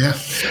 Yeah.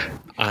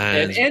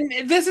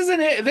 And this is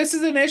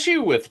an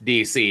issue with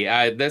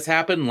DC. This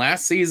happened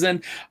last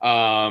season,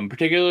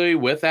 particularly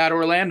with that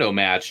Orlando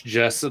match.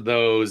 Just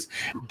those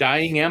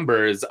dying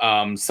embers.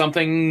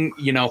 Something,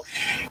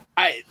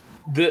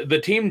 the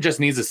team just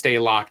needs to stay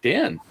locked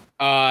in.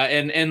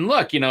 And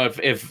look,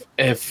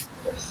 if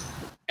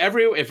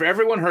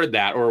everyone heard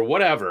that or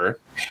whatever.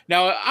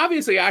 Now,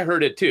 obviously, I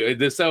heard it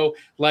too. So,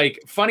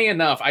 funny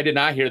enough, I did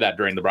not hear that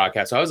during the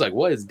broadcast. So I was like,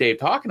 what is Dave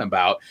talking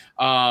about?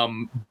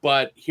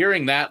 But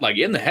hearing that,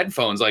 in the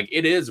headphones,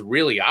 it is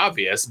really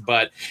obvious.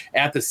 But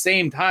at the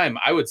same time,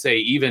 I would say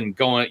even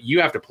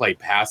you have to play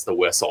past the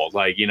whistle.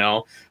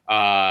 Nowadays,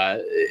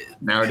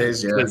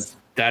 yeah.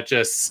 That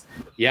just,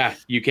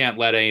 you can't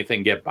let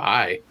anything get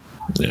by.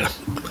 Yeah.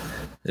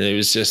 It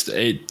was just,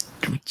 it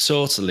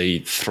totally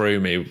threw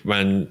me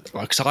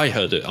because I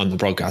heard it on the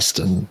broadcast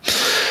and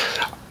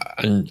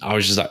I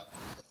was just like,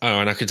 oh,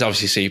 and I could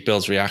obviously see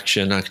Bill's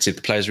reaction. I could see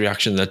the players'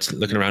 reaction. They're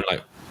looking around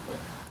like,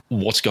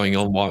 what's going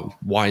on?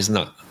 Why isn't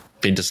that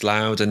being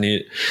disallowed? And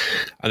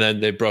then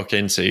they broke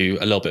into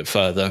a little bit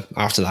further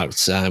after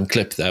that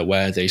clip there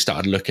where they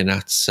started looking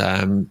at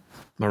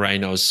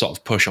Moreno's sort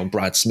of push on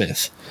Brad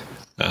Smith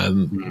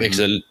because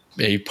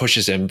he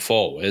pushes him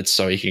forward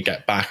so he can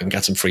get back and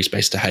get some free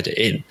space to head it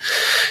in.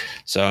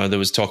 So there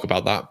was talk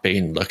about that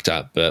being looked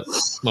at, but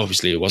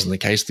obviously it wasn't the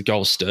case. The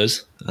goal stood.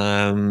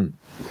 And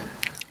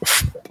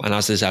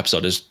as this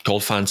episode is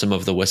called Phantom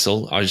of the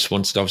Whistle, I just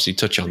wanted to obviously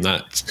touch on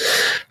that.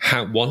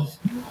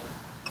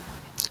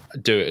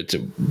 Did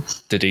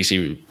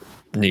DC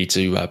need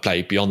to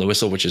play beyond the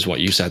whistle, which is what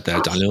you said there,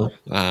 Daniel?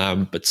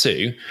 But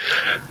two,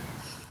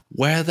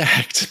 where the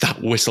heck did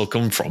that whistle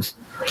come from?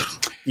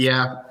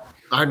 Yeah.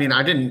 I mean,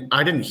 I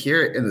didn't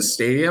hear it in the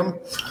stadium,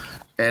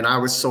 and I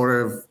was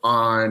sort of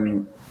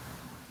on.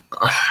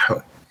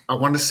 I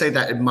want to say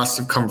that it must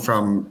have come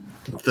from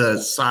the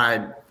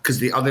side because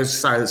the other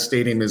side of the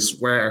stadium is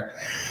where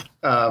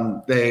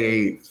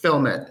they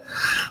film it.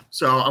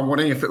 So I'm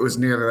wondering if it was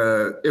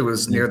near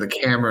the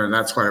camera, and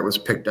that's why it was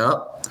picked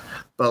up.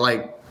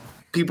 But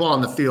people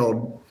on the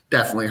field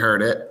definitely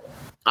heard it.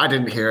 I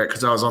didn't hear it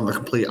because I was on the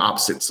complete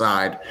opposite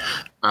side.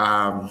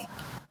 And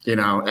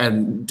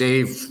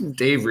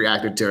Dave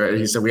reacted to it.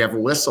 He said, we have a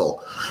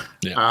whistle.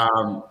 Yeah.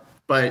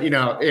 But,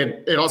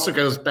 it also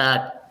goes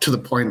back to the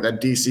point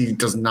that DC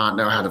does not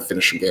know how to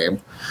finish a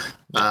game.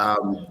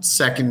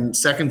 Second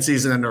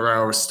season in a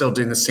row, we're still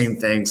doing the same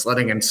things,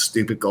 letting in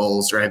stupid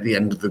goals right at the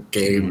end of the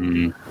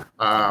game.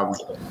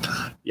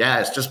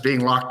 It's just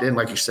being locked in,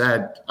 like you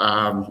said.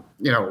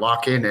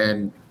 Lock in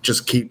and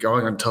just keep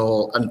going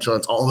until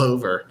it's all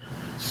over.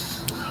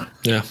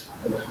 Yeah,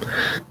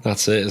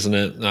 that's it, isn't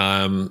it?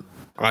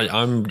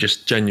 I'm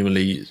just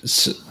genuinely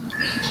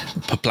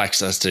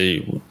perplexed as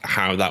to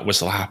how that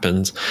whistle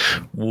happened.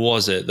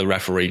 Was it the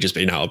referee just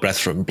being out of breath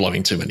from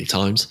blowing too many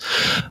times?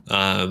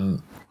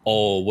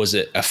 Or was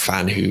it a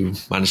fan who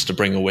managed to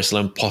bring a whistle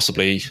and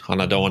possibly,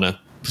 and I don't want to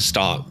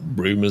start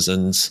rumors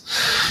and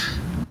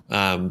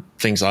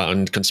things like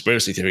and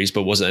conspiracy theories,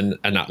 but was it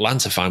an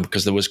Atlanta fan?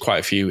 Because there was quite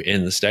a few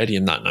in the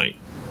stadium that night.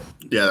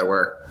 Yeah, there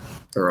were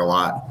a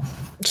lot.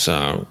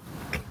 So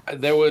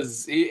there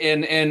was,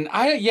 and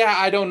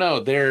I don't know.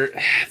 There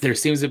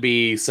seems to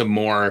be some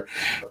more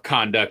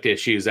conduct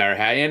issues that are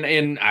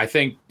and I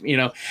think,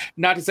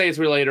 not to say it's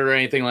related or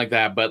anything like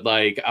that, but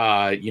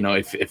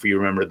if you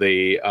remember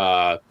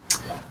the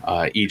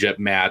Egypt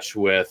match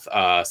with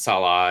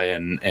Salah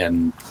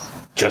and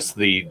just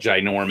the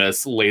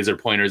ginormous laser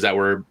pointers that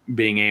were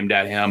being aimed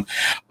at him,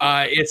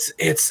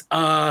 it's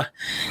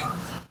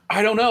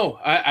I don't know.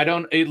 I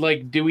don't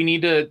do we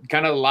need to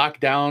kind of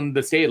lock down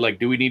the state?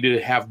 Do we need to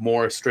have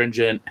more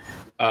stringent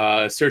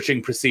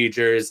searching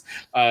procedures?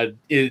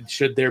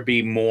 Should there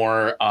be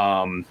more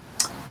kind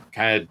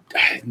of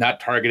not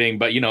targeting,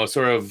 but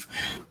sort of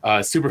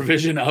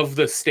supervision of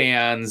the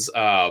stands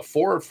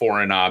for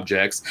foreign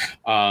objects?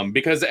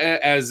 Because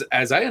as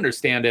I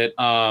understand it,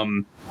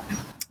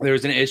 there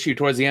was an issue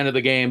towards the end of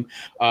the game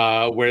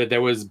where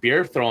there was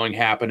beer throwing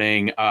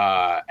happening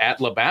at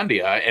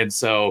Labandia. And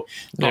so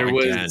there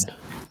was...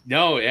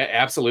 No,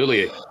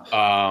 absolutely.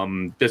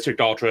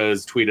 District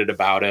Ultras tweeted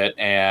about it.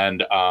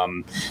 And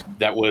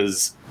that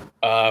was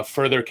a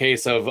further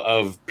case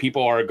of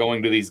people are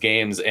going to these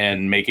games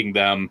and making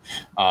them,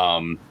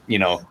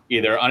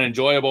 either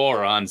unenjoyable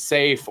or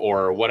unsafe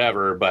or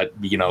whatever. But,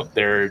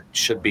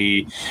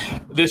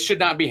 this should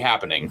not be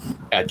happening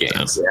at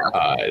games.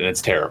 And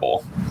it's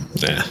terrible.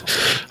 Yeah.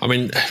 I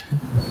mean,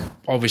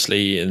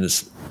 obviously in the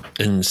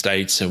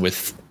States and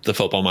with the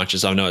football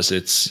matches, I've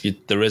noticed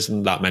there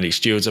isn't that many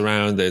stewards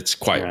around. It's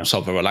quite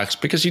sort of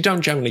relaxed because you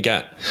don't generally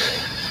get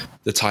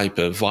the type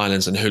of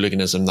violence and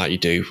hooliganism that you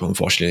do,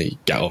 unfortunately,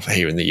 get over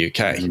here in the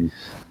UK,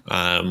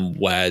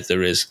 where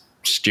there is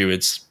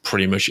stewards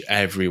pretty much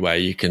everywhere.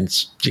 You can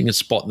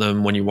spot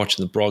them when you're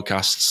watching the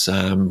broadcasts,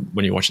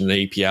 when you're watching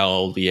the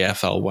EPL, the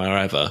EFL,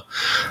 wherever.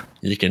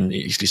 You can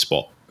easily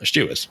spot a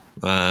steward.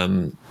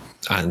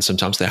 and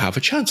sometimes they have a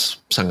chant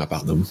sung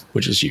about them,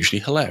 which is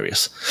usually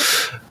hilarious.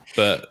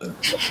 But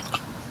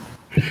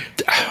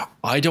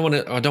I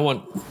don't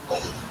want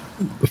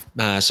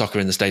soccer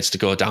in the States to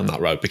go down that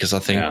road, because I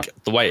think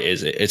the way it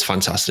is, it's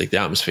fantastic. The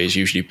atmosphere is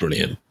usually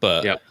brilliant.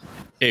 But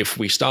if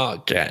we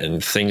start getting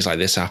things like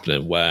this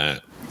happening where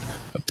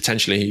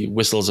potentially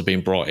whistles are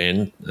being brought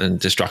in and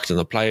distracting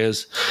the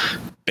players,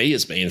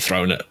 beers being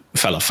thrown at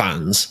fellow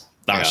fans,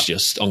 that's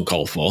just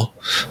uncalled for.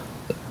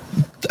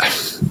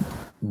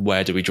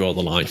 Where do we draw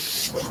the line?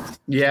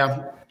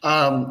 Yeah.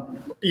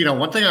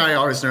 One thing I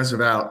always notice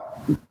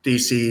about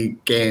DC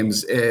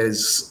games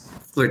is,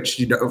 which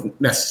you don't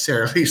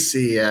necessarily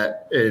see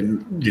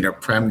in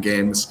Prem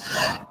games,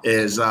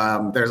 is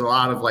there's a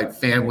lot of like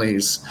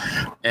families,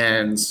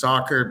 and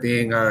soccer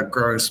being a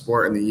growing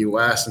sport in the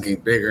U.S. and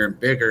getting bigger and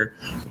bigger,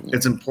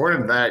 it's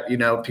important that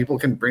people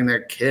can bring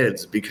their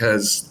kids,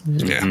 because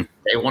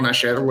they want to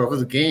share the love of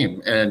the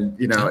game. And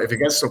if it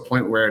gets to a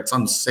point where it's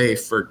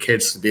unsafe for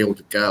kids to be able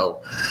to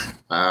go,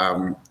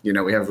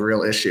 we have a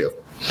real issue.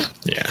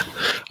 Yeah,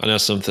 I know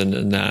something,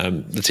 and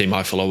the team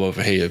I follow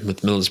over here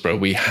with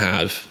Middlesbrough, we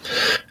have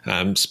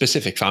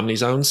specific family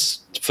zones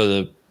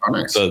for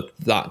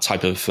that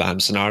type of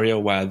scenario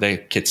where their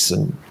kids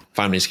and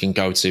families can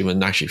go to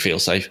and actually feel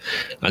safe.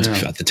 And to be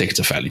fair, the tickets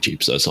are fairly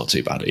cheap, so it's not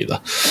too bad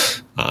either.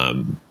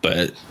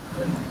 But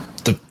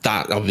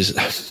that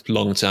obviously,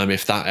 long term,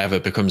 if that ever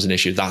becomes an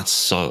issue, that's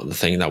sort of the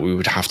thing that we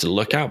would have to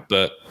look at.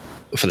 But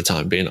for the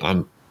time being,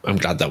 I'm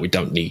glad that we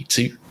don't need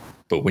to,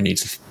 but we need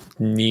to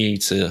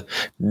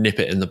nip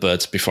it in the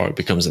bud before it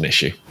becomes an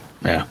issue.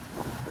 Yeah.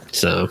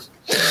 So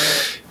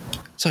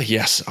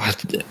yes,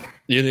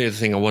 the only other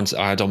thing I want to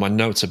add on my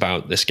notes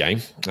about this game,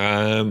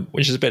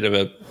 which is a bit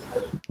of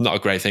not a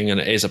great thing, and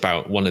it is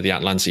about one of the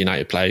Atlanta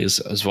United players,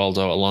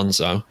 Osvaldo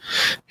Alonso,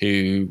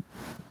 who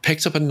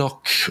picked up a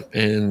knock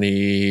in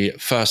the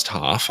first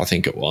half, I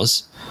think it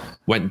was,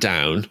 went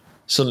down,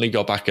 suddenly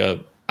got back up,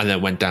 and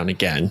then went down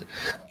again.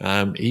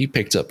 He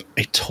picked up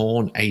a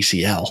torn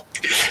ACL.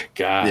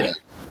 God. Yeah.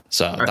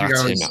 So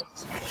that's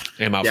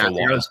him out for a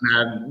while. I was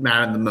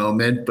mad in the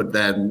moment, but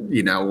then,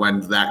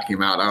 when that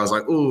came out, I was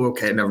like, oh,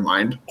 okay, never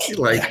mind.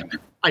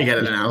 I get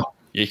it now.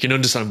 You can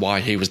understand why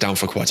he was down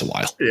for quite a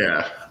while.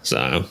 Yeah.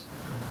 So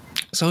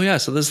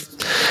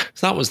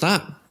that was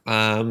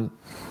that.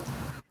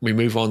 We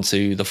move on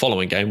to the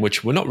following game,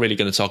 which we're not really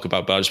going to talk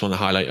about, but I just want to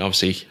highlight,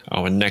 obviously,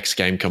 our next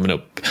game coming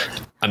up.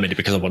 I mean,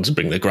 because I wanted to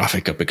bring the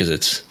graphic up,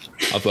 because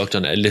I've worked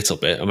on it a little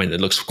bit. I mean, it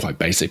looks quite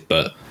basic,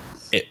 but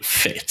it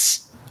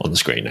fits on the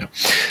screen now.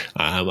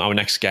 Our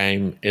next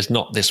game is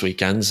not this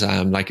weekend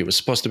like it was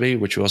supposed to be,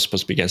 which was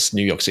supposed to be against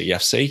New York City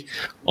FC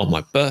on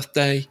my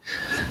birthday.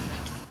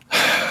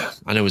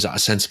 And it was at a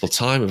sensible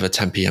time of a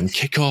 10 p.m.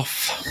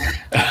 kickoff.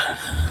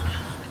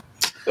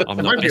 I'm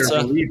not might be a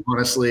relief,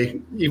 honestly.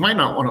 You might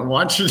not want to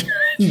watch it.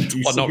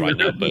 Well, not right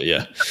now, but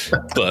yeah.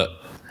 But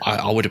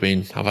I would have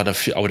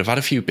had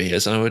a few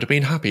beers, and I would have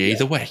been happy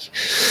either way.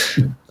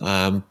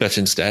 But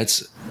instead,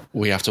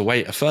 we have to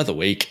wait a further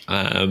week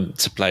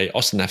to play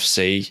Austin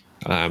FC,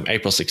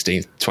 April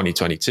 16th,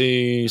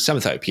 2022,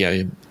 7:30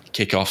 p.m.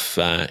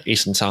 kickoff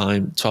Eastern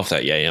Time,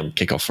 12:30 a.m.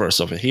 kickoff for us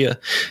over here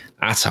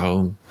at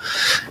home.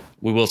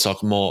 We will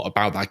talk more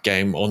about that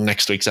game on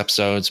next week's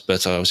episodes,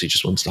 but I obviously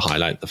just wanted to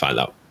highlight the fact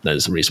that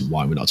there's a reason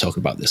why we're not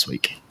talking about this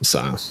week.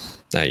 So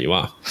there you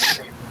are.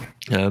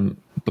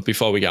 But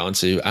before we get on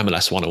to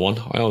MLS 101,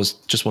 I always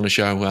just want to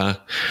show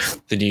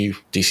the new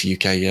DC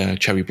UK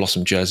Cherry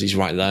Blossom jerseys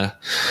right there.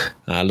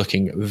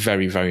 Looking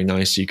very, very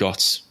nice.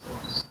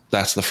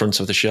 That's the front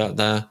of the shirt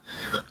there.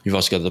 You've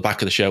also got the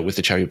back of the shirt with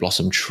the Cherry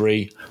Blossom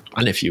tree.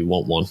 And if you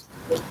want one,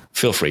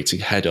 feel free to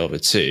head over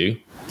to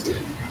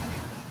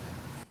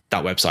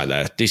that website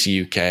there,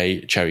 DC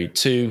UK Cherry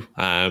 2.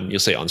 You'll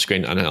see it on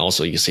screen, and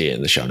also you see it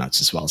in the show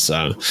notes as well.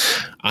 So,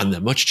 and they're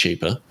much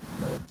cheaper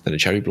than a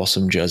Cherry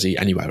Blossom jersey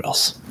anywhere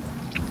else.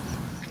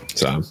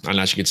 So, and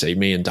as you can see,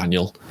 me and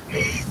Daniel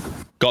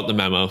got the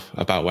memo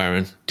about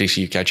wearing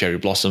DC UK Cherry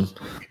Blossom.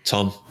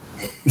 Tom?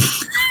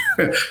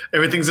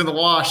 Everything's in the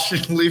wash.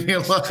 Leave me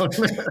alone.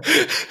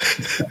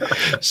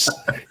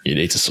 You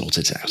need to sort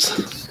it out.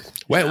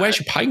 Where's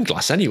your pint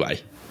glass anyway?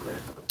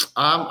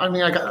 I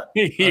mean, I got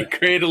you're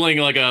cradling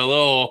like a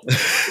little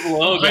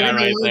guy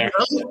right there.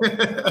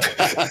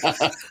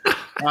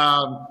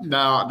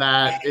 No,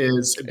 that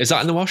is. Is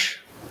that in the wash?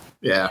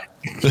 Yeah.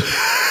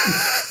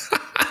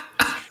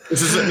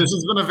 This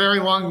has been a very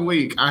long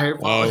week. I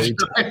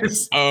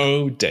apologize.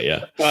 Oh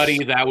dear,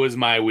 buddy, that was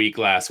my week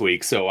last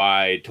week, so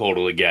I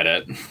totally get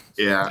it.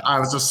 Yeah, I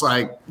was just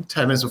like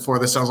 10 minutes before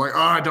this. I was like, "Oh,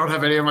 I don't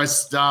have any of my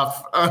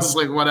stuff." I was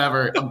like,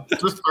 "Whatever,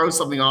 just throw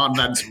something on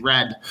that's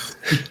red."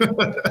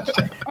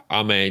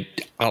 I mean,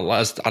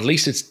 at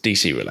least it's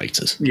DC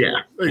related.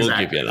 Yeah, exactly. We'll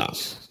give you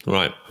that.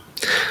 Right.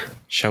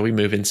 Shall we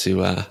move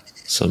into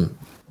some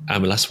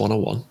MLS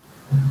 101?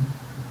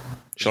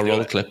 Shall I roll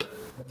the clip?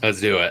 Let's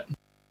do it.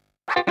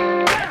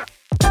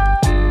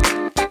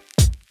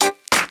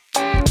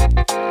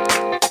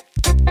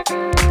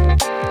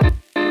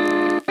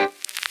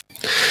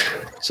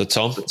 So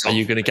Tom, are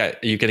you gonna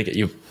get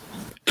your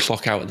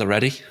clock out at the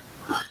ready.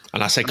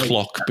 And I say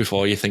clock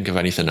before you think of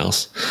anything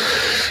else.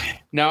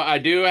 Now, I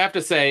do have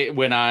to say,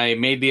 when I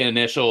made the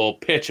initial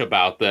pitch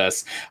about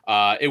this,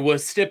 it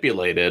was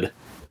stipulated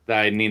that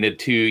I needed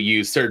to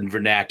use certain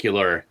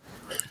vernacular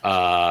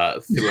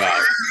throughout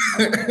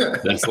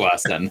this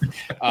lesson.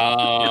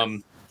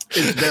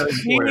 It's very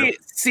important.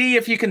 See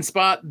if you can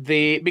spot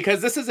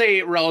because this is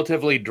a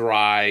relatively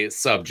dry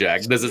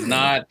subject. This is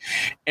not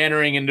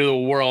entering into the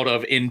world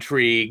of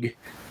intrigue,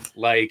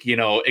 like,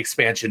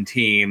 expansion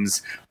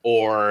teams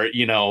or,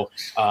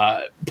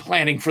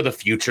 planning for the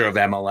future of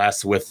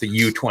MLS with the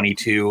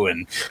U22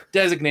 and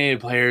designated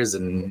players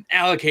and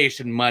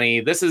allocation money.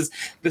 This is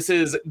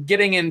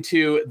getting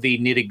into the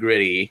nitty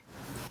gritty,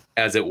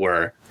 as it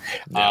were.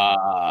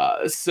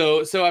 Yeah.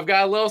 So I've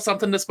got a little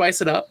something to spice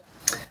it up.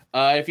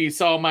 If you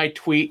saw my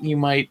tweet, you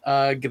might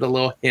get a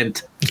little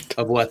hint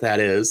of what that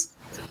is.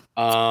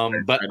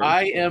 But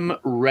I am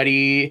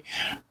ready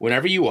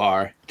whenever you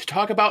are to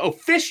talk about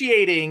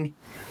officiating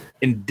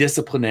in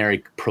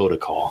disciplinary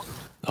protocol.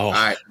 Oh, all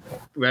right.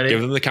 Ready?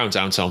 Give them the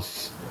countdown, Tom.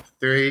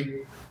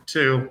 3,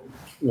 2,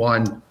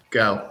 1,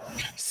 go.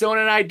 So in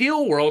an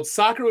ideal world,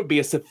 soccer would be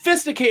a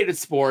sophisticated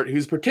sport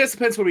whose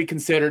participants would be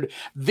considered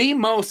the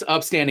most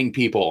upstanding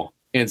people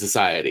in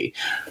society.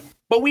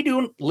 But we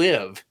don't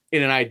live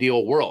in an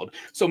ideal world.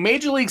 So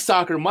Major League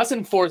Soccer must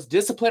enforce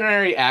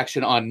disciplinary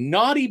action on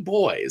naughty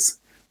boys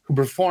who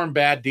perform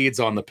bad deeds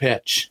on the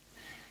pitch.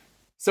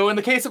 So in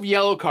the case of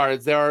yellow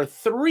cards, there are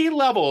 3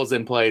 levels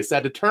in place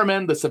that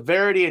determine the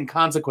severity and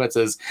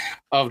consequences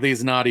of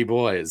these naughty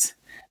boys.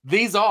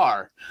 These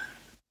are,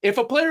 if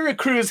a player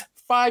accrues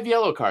 5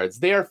 yellow cards,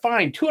 they are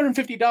fined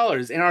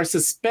 $250 and are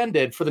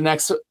suspended for the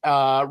next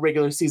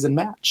regular season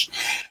match.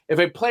 If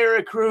a player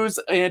accrues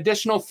an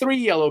additional 3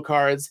 yellow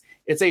cards,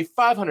 it's a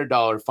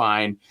 $500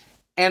 fine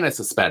and a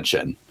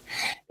suspension.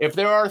 If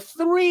there are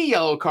 3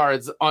 yellow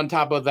cards on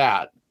top of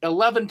that,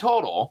 11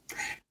 total,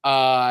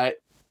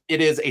 it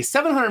is a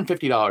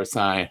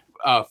 $750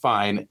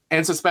 fine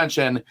and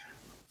suspension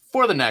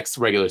for the next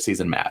regular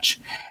season match.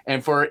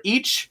 And for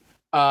each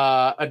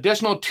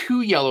additional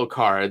 2 yellow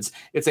cards,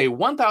 it's a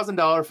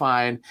 $1,000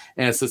 fine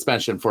and a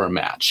suspension for a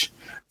match.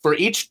 For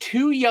each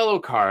 2 yellow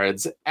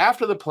cards,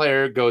 after the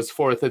player goes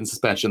forth in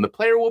suspension, the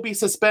player will be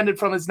suspended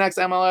from his next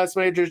MLS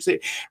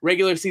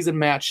regular season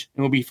match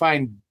and will be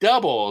fined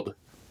doubled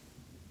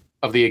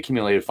of the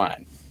accumulated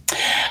fine.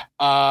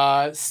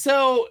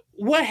 So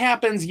what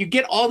happens? You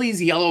get all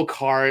these yellow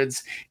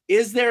cards.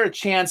 Is there a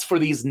chance for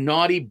these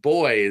naughty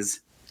boys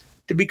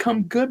to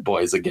become good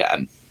boys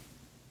again?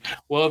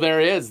 Well,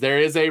 there is. There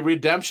is a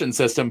redemption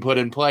system put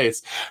in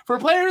place for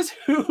players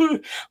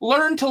who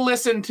learn to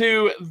listen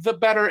to the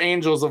better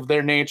angels of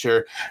their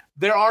nature.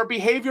 There are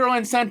behavioral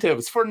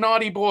incentives for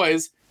naughty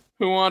boys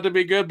who want to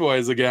be good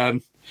boys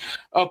again.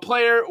 A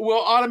player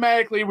will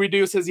automatically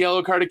reduce his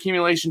yellow card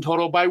accumulation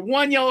total by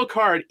 1 yellow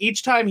card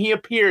each time he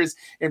appears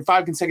in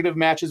 5 consecutive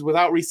matches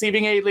without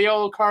receiving a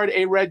yellow card,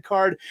 a red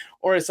card,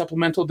 or a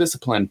supplemental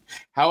discipline.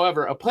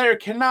 However, a player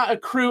cannot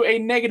accrue a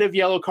negative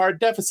yellow card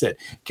deficit,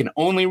 can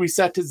only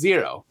reset to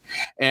 0.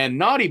 And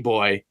naughty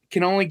boy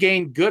can only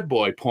gain good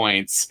boy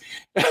points,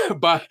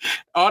 but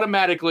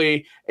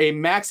automatically a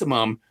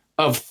maximum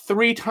of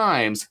 3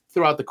 times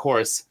throughout the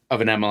course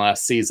of an MLS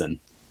season.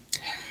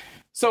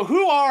 So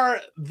who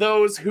are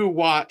those who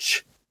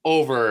watch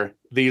over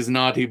these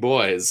naughty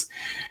boys?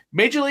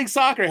 Major League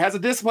Soccer has a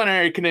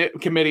disciplinary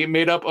committee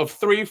made up of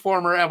 3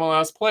 former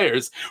MLS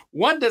players,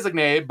 1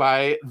 designated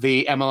by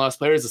the MLS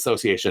Players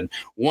Association,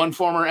 1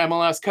 former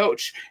MLS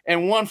coach,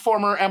 and 1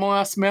 former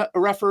MLS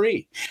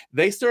referee.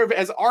 They serve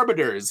as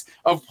arbiters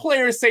of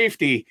player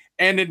safety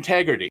and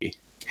integrity.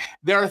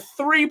 There are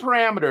 3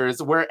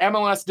 parameters where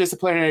MLS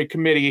disciplinary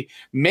committee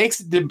makes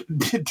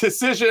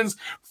decisions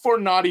for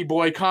naughty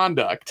boy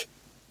conduct.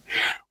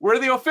 Where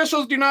the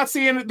officials do not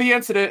see the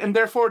incident and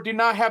therefore do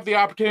not have the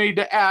opportunity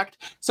to act,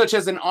 such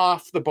as an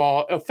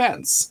off-the-ball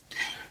offense.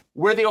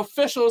 Where the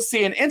officials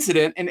see an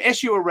incident and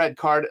issue a red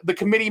card, the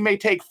committee may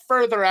take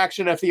further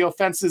action if the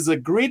offense is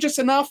egregious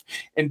enough,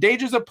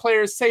 endangers a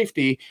player's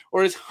safety,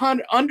 or is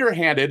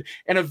underhanded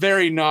in a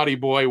very naughty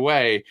boy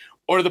way,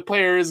 or the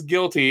player is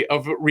guilty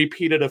of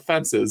repeated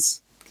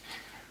offenses.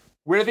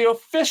 Where the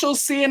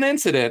officials see an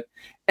incident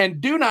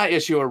and do not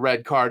issue a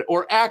red card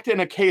or act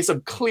in a case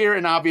of clear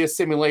and obvious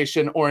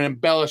simulation or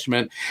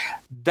embellishment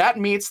that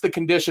meets the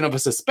condition of a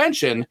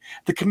suspension,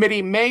 the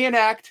committee may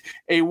enact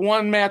a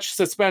 1-match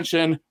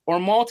suspension or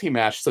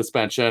multi-match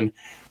suspension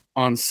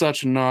on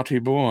such naughty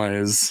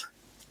boys.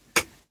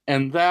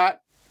 And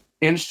that,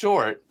 in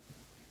short,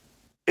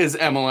 is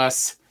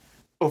MLS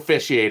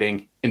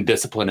officiating in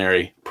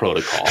disciplinary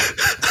protocol.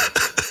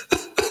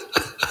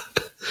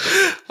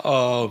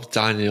 Oh,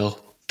 Daniel.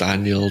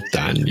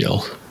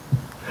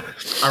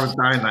 I was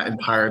dying that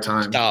entire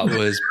time. That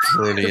was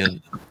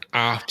brilliant.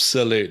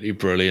 Absolutely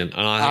brilliant.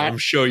 And I'm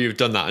sure you've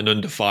done that in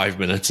under 5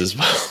 minutes as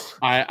well.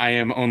 I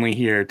am only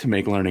here to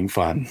make learning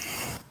fun.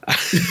 I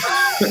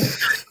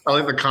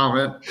like the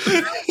comment.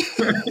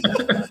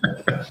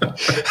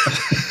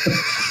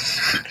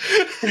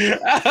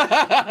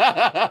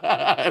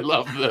 I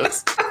love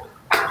this.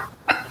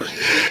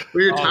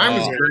 Well, your time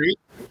is great.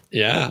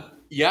 Yeah.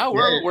 Yeah,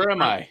 where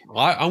am I?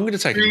 I'm going to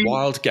take a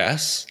wild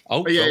guess.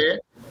 Oh, Yeah.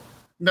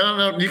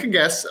 No, you can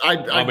guess.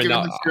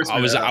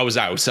 I was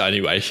out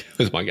anyway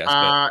with my guess.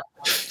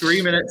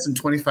 3 minutes and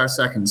 25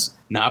 seconds.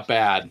 Not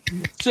bad.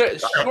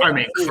 I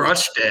mean,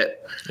 crushed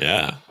it.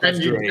 Yeah.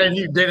 And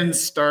you didn't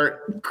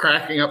start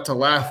cracking up to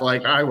laugh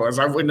like I was.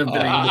 I wouldn't have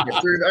been able to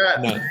get through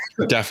that.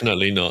 No,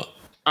 definitely not.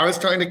 I was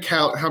trying to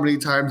count how many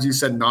times you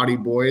said naughty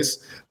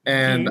boys,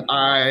 and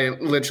I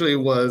literally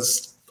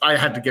I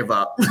had to give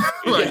up.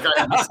 Like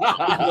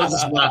I was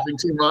just laughing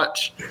too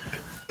much.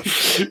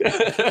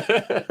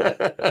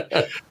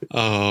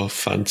 Oh,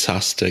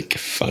 fantastic.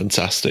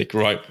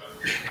 Right.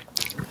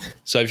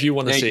 So if you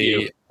want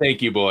to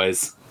Thank you,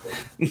 boys.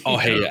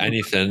 or hear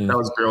anything That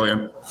was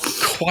brilliant.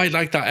 quite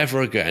like that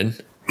ever again,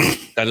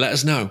 then let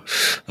us know.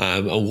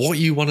 And what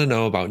you want to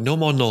know about No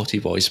More Naughty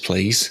Boys,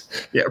 please.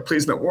 Yeah,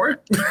 please no more.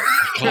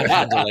 Can't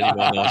handle any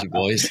more naughty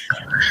boys.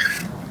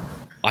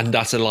 And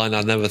that's a line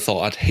I never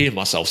thought I'd hear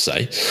myself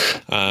say.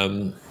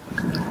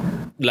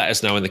 Let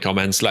us know in the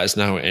comments. Let us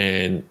know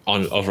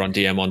over on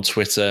DM on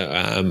Twitter,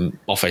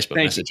 or Facebook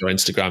message or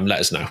Instagram. Let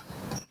us know.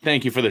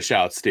 Thank you for the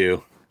shout,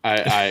 Stu.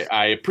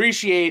 I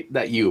appreciate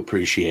that you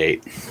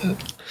appreciate.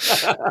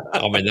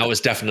 I mean, that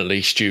was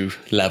definitely Stu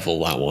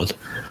level, that one.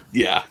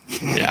 Yeah.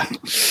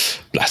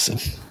 Bless him.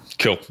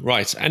 Cool.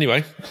 Right.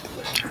 Anyway,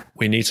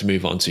 we need to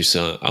move on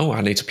to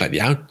I need to play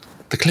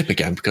the clip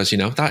again because,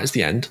 that is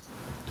the end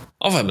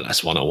of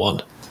MLS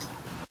 101.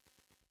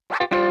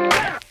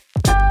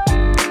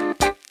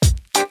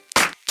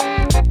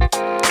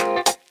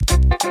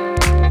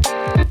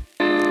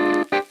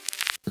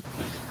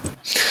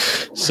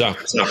 So,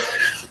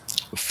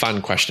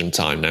 fan question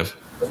time now.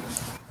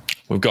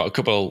 We've got a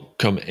couple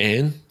come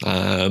in.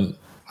 I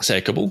say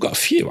a couple, we've got a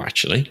few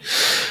actually.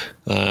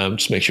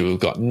 Just make sure we've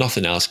got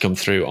nothing else come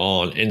through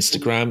on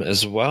Instagram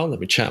as well. Let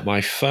me check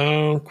my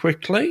phone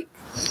quickly.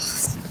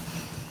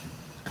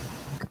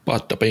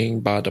 Bada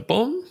bing, bada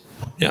boom.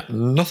 Yeah,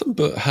 nothing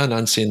but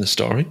Hernan seeing the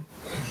story.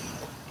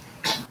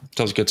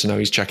 That was good to know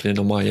he's checking in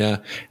on my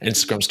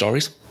Instagram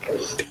stories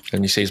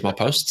and he sees my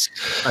posts.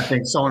 I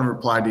think someone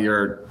replied to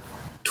your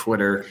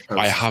Twitter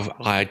post.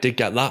 I did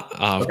get that.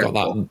 I've got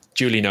that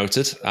duly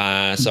noted.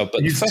 But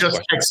he's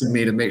just texted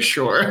me to make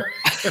sure.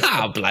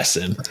 Bless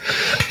him.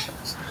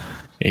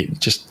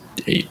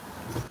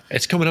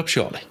 It's coming up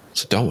shortly,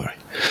 so don't worry.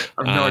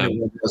 I've no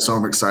idea, so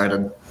I'm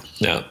excited.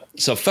 Yeah.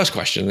 So first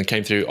question that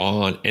came through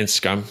on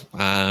Instagram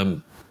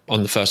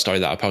on the first story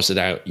that I posted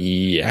out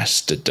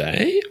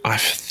yesterday, I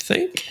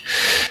think.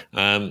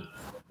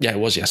 It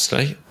was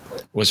yesterday.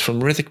 It was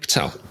from Rithik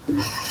Patel.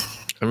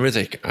 And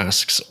Rithik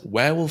asks,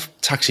 where will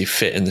Taxi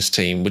fit in this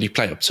team? Will he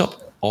play up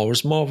top or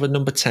is more of a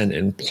number 10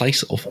 in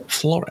place of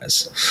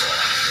Flores?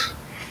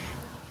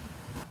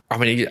 I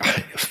mean,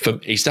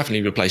 he's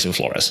definitely replacing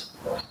Flores.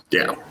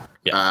 Yeah.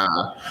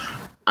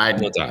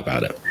 No doubt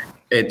about it.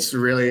 It's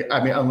really,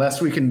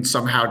 unless we can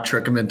somehow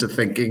trick him into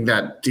thinking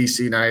that DC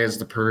United is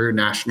the Peru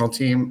national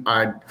team,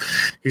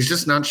 he's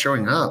just not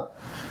showing up.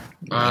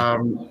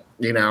 And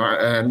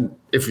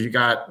if we've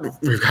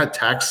got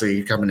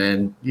Taxi coming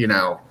in,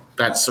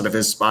 that's sort of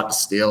his spot to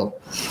steal.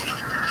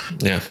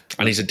 Yeah,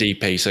 and he's a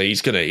DP, so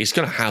he's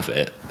gonna have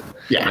it.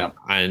 Yeah,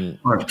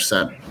 and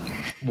 100%.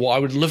 What I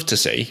would love to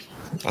see,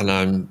 and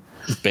I'm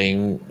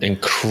being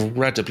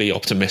incredibly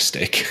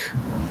optimistic,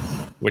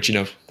 which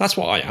that's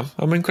what I am.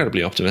 I'm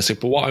incredibly optimistic.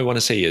 But what I want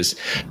to see is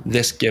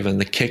this given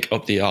the kick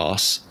up the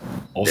arse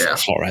of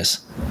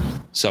Flores.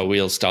 So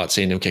we'll start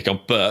seeing him kick on.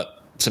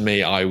 But to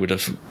me, I would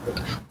have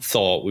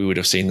thought we would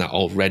have seen that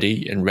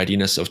already in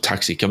readiness of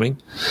Taxi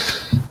coming.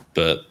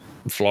 But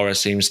Flores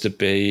seems to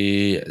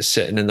be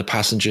sitting in the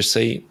passenger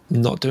seat,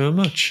 not doing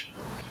much.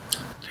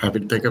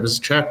 Happy to pick up his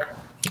check.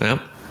 Yeah.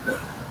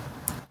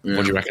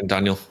 What do you reckon,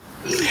 Daniel?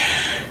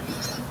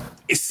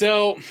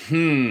 So,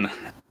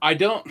 I've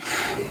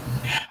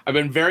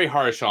been very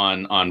harsh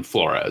on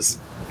Flores.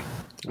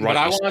 Right, but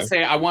I want to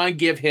say I want to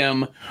give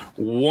him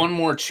one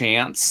more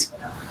chance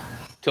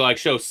to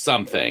show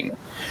something.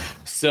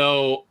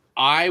 So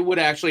I would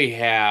actually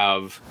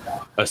have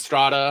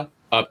Estrada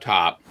up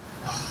top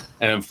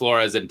and then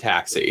Flores and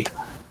Taxi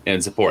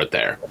in support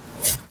there.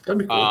 That'd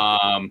be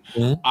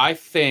cool. I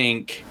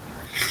think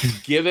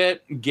give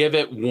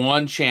it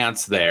one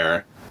chance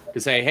there to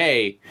say,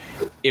 hey,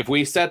 if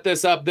we set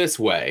this up this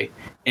way,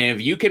 and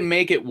if you can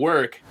make it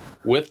work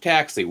with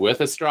Taxi, with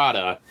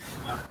Estrada,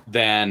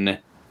 then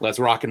let's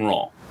rock and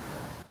roll.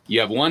 You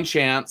have one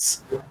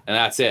chance, and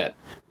that's it.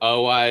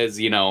 Otherwise,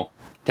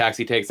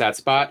 Taxi takes that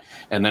spot,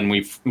 and then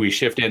we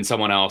shift in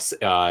someone else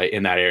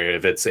in that area.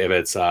 If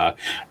it's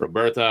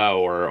Roberta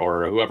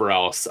or whoever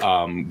else,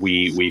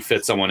 we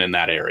fit someone in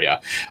that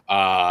area.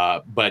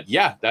 But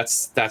yeah,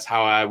 that's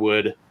how I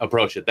would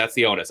approach it. That's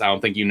the onus. I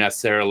don't think you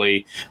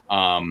necessarily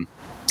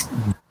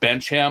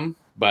bench him,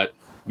 but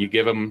you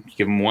give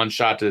him one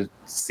shot to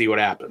see what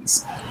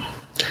happens.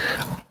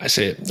 I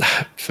see.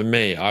 For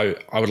me, I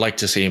would like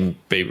to see him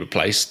be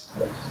replaced.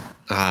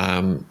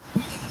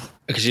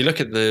 because you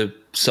look at the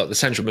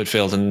central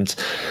midfield,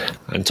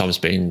 and Tom's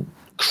been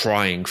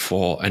crying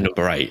for a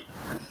number 8,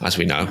 as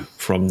we know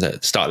from the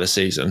start of the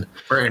season.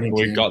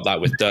 We got that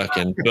with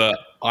Durkin, but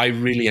I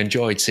really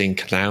enjoyed seeing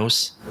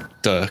Knaus,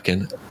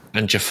 Durkin,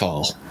 and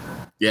Jafal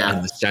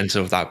in the centre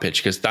of that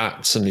pitch, because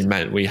that suddenly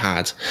meant we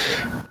had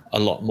a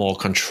lot more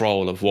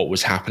control of what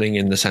was happening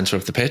in the centre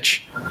of the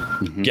pitch.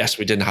 Mm-hmm. Yes,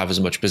 we didn't have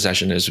as much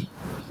possession as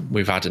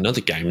we've had in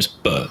other games,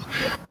 but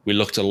we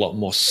looked a lot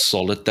more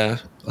solid there.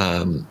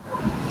 And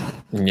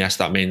yes,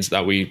 that means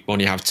that we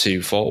only have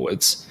 2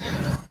 forwards,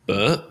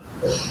 but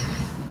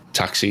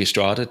Taxi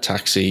Estrada,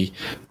 Taxi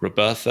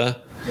Robertha,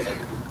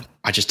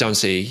 I just don't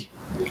see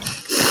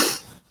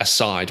a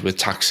side with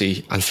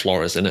Taxi and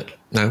Flores in it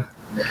now.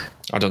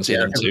 I don't see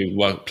them two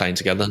playing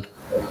together.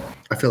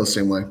 I feel the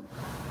same way.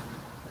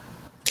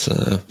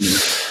 So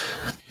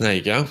there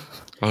you go.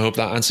 I hope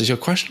that answers your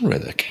question,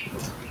 Riddick.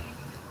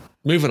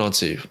 Moving on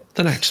to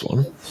the next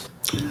one.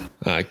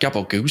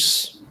 Gabble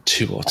Goose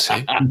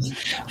 202.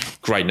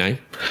 Great name.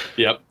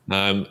 Yep.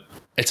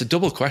 It's a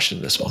double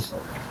question, this one.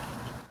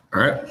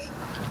 All right.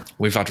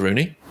 We've had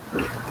Rooney.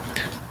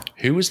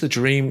 Who was the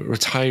dream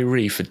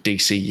retiree for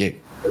DCU?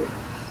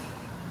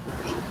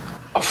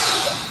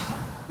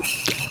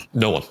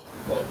 No one.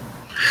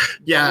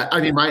 Yeah, I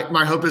mean,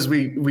 my hope is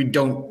we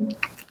don't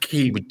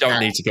keep. We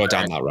don't need to go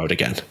down that road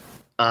again.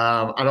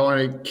 I don't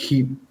want to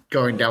keep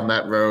going down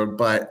that road,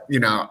 but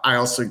I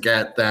also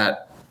get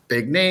that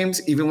big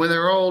names, even when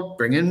they're old,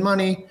 bring in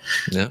money.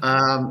 Yeah.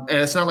 And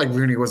it's not like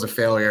Rooney was a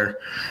failure.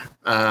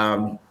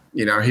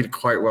 He did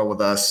quite well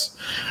with us.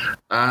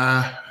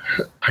 I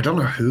don't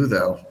know who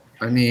though.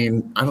 I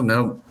mean, I don't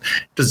know.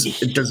 Does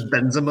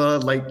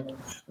Benzema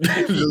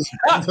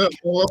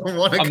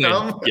want to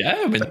come? Yeah,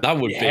 I mean that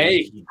would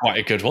be quite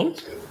a good one.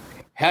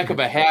 Heck of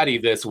a Hattie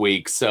this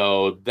week,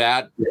 so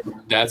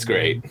that's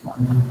great.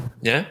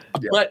 Yeah.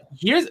 But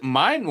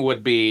mine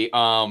would be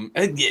I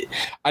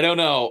don't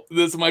know.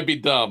 This might be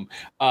dumb.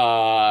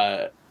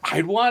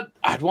 I'd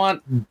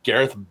want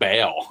Gareth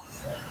Bale.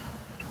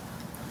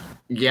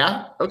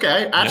 Yeah.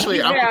 Okay.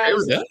 Actually, I'm okay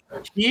with that.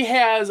 He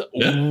has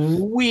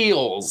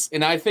wheels,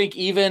 and I think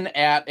even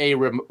at a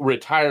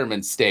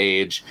retirement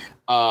stage,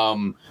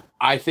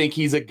 I think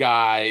he's a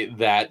guy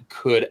that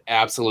could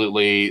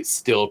absolutely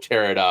still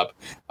tear it up,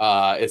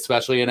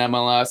 especially in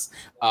MLS.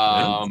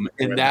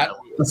 And that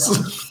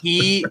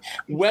he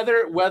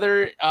whether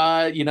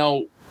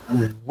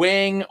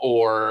wing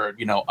or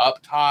up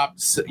top,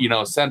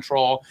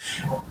 central.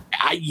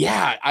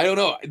 I don't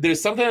know.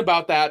 There's something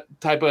about that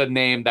type of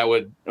name that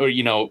would, or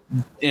and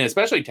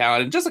especially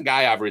talent, and just a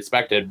guy I've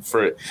respected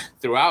for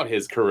throughout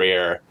his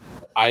career.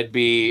 I'd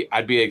be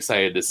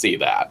excited to see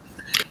that.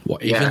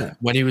 What, even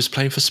when he was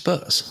playing for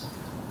Spurs?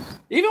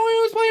 Even when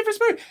he was playing for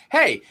Spurs.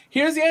 Hey,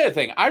 here's the other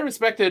thing. I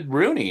respected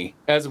Rooney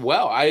as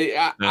well.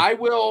 I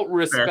will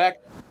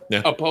respect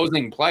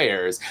opposing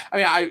players.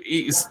 I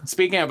mean,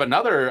 speaking of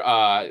another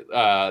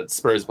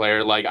Spurs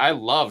player, like I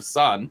love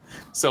Son,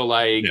 so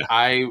like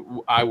I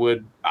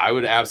would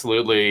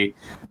absolutely,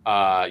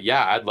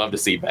 I'd love to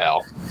see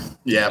Bale.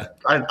 Yeah,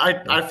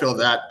 I feel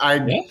that. I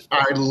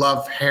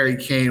love Harry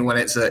Kane when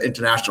it's an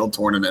international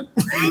tournament.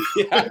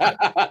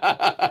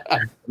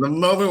 The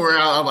moment we're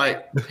out, I'm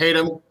like, hate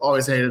him,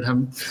 always hated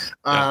him.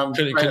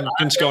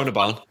 Couldn't score in a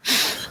ball.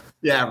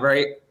 Yeah,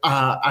 right.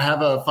 I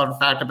have a fun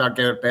fact about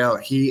Gareth Bale.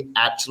 He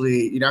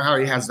actually, you know how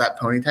he has that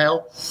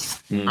ponytail?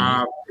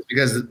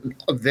 Because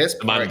of this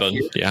part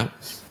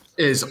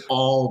is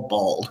all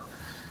bald.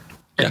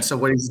 And so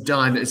what he's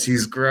done is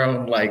he's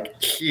grown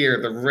like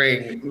here, the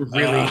ring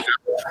really,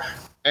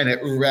 and it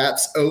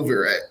wraps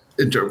over it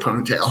into a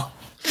ponytail.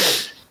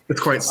 It's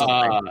quite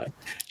something.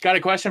 Got a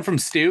question from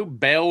Stu.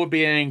 Bale would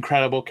be an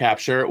incredible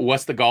capture.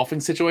 What's the golfing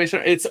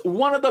situation? It's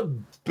one of the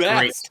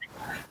best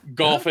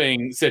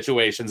golfing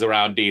situations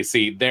around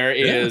DC. There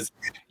is.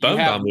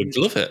 Bone would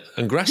love it.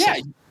 Aggressive.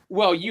 Yeah.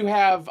 Well, you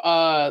have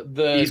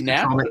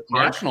the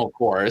national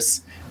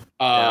course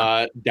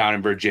down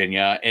in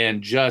Virginia,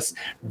 and just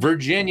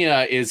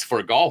Virginia is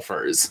for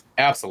golfers.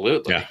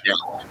 Absolutely. Yeah.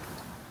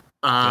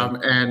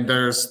 And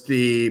there's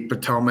the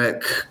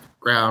Potomac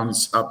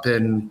grounds up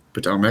in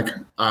Potomac.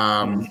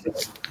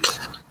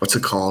 What's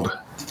it called?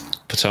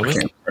 Potomac?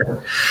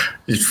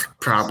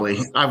 Probably.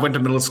 I went to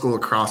middle school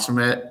across from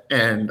it,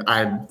 and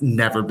I've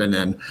never been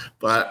in.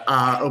 But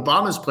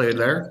Obama's played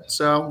there,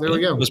 so there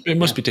we go. It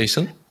must be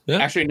decent. Yeah.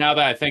 Actually, now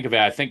that I think of it,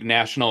 I think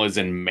National is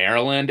in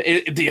Maryland.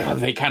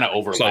 They kind of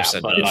overlap,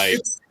 but like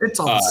it's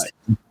all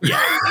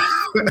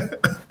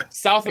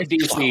south of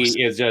DC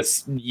is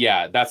just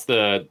that's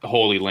the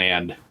holy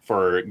land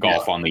for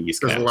golf on the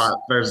East Coast. There's a lot.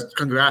 There's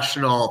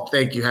Congressional.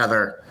 Thank you,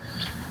 Heather.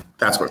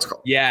 That's what it's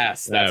called.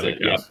 Yes, that's it.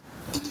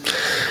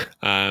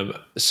 Yep.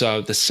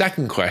 So the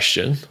second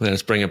question,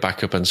 let's bring it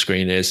back up on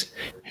screen, is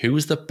who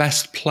was the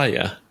best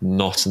player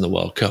not in the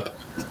World Cup?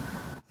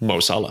 Mo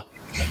Salah.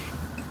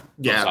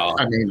 Yeah,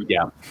 I mean,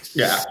 yeah.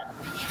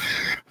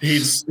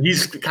 He's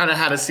kind of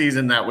had a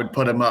season that would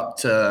put him up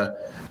to,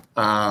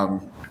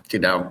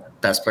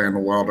 best player in the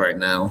world right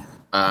now.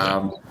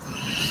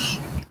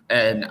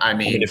 And I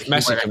mean, if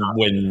Messi can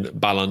win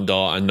Ballon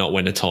d'Or and not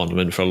win a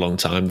tournament for a long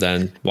time,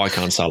 then why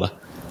can't Salah?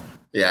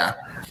 Yeah.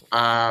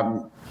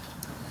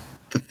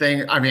 The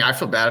thing, I mean, I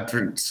feel bad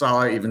for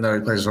Salah, even though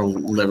he plays for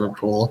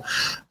Liverpool.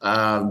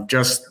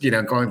 Just,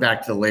 going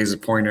back to the laser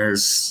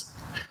pointers,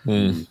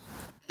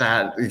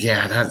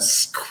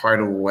 that's quite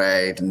a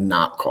way to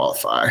not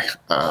qualify.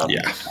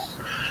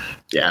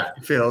 Yeah,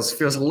 it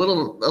feels a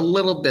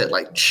little bit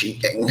like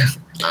cheating.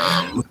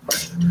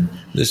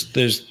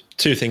 There's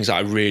two things that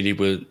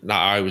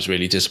I was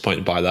really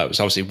disappointed by. That was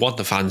obviously one,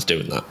 the fans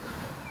doing that.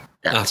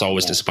 Yeah. That's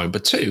always disappointing.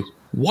 But two,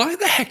 why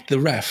the heck the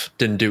ref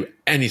didn't do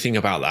anything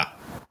about that?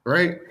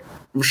 Right,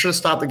 we should have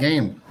stopped the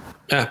game.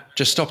 Yeah,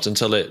 just stopped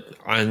until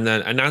and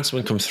then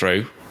announcement come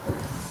through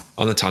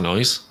on the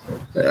tannoys.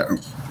 Yeah.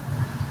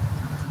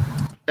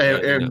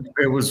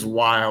 It was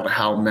wild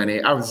how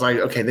many. I was like,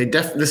 okay,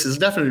 this has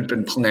definitely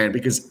been planned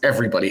because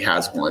everybody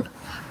has one.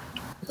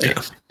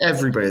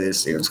 Everybody in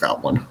this team's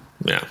got one.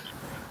 Yeah.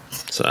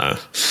 So,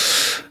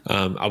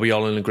 are we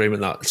all in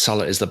agreement that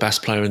Salah is the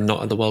best player and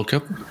not at the World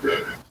Cup?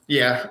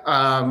 Yeah.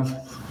 I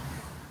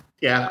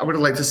would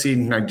have liked to see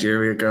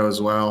Nigeria go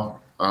as well.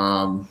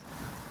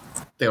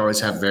 They always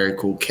have very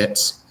cool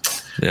kits.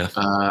 Yeah.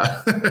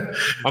 I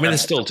mean, they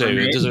still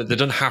do. They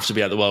don't have to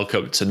be at the World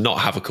Cup to not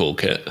have a cool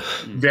kit.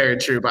 Very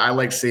true, but I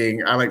like seeing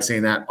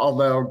that.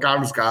 Although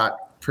Ghana's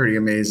got pretty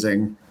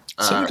amazing.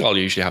 Senegal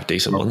usually have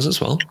decent ones as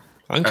well,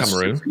 and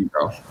Cameroon.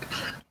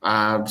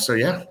 So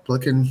yeah,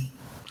 looking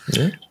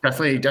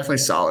definitely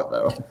solid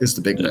though. Is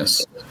the big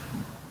miss.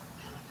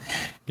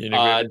 You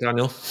agree,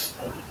 Daniel?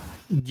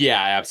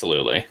 Yeah,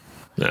 absolutely.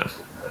 Yeah.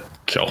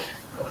 Cool.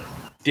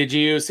 Did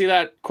you see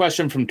that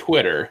question from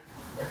Twitter?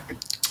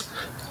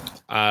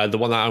 The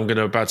one that I'm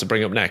about to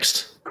bring up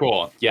next.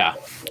 Cool. Yeah.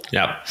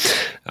 Yeah.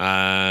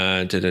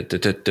 All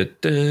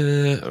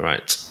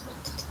right.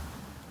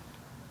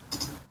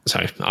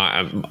 Sorry,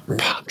 I'm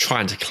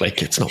trying to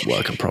click. It's not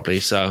working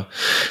properly. So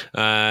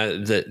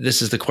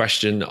this is the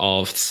question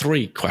of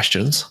 3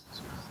 questions.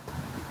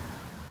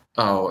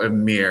 Oh,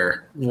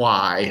 Amir,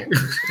 why?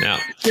 Yeah.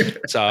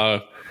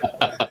 So,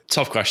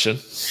 tough question.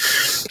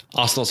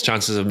 Arsenal's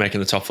chances of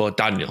making the top 4.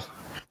 Daniel,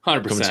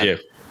 100%. Coming to you.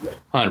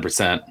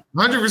 100%.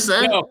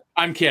 100%. No,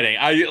 I'm kidding.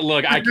 I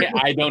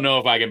can't. I don't know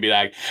if I can be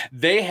that.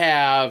 They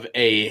have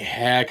a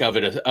heck of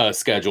a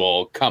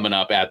schedule coming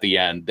up at the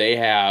end. They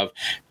have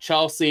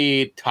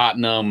Chelsea,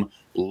 Tottenham,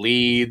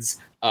 Leeds,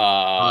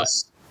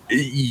 Manchester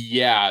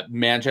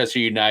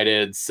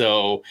United.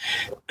 So,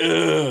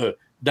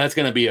 that's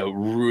going to be a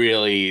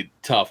really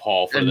tough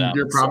haul for them.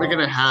 You're probably going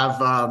to have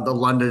the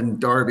London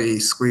Derby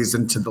squeezed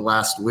into the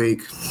last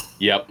week.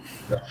 Yep,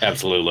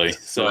 absolutely.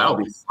 So that'll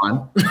be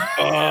fun.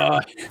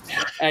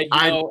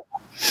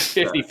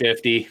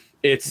 50-50.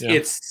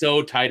 It's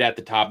so tight at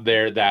the top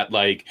there that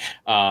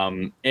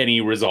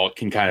any result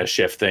can kind of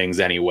shift things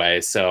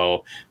anyway.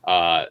 So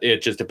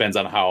it just depends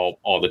on how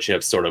all the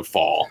chips sort of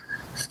fall.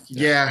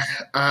 Yeah,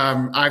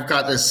 I've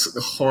got this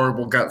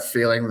horrible gut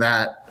feeling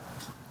that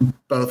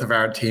both of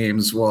our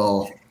teams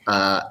will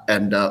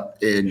end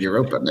up in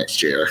Europa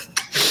next year.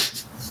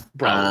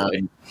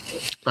 Probably.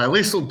 But at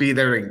least we'll be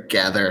there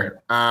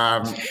together.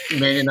 Man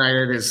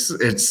United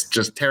it's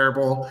just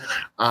terrible.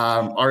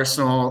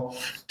 Arsenal,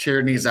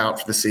 Tierney's out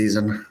for the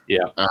season.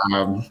 Yeah.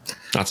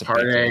 That's a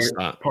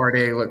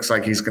Partey looks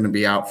like he's going to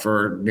be out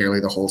for nearly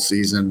the whole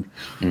season.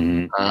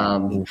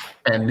 Mm-hmm.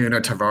 And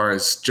Nuno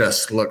Tavares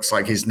just looks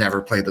like he's never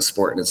played the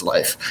sport in his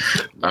life.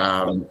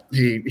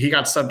 He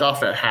got subbed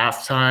off at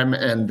halftime,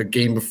 and the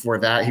game before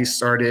that he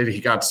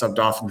got subbed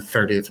off in the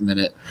 30th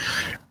minute.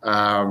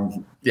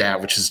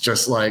 Which is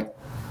just like,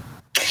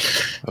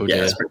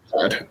 it's pretty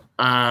bad.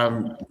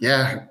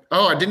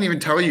 Oh, I didn't even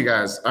tell you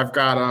guys. I've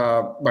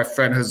got my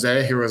friend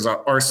Jose, who is an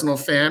Arsenal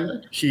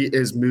fan. He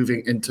is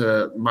moving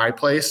into my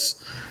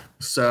place.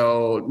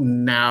 So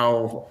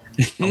now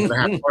I'm going to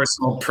have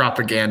Arsenal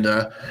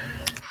propaganda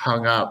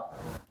hung up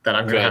that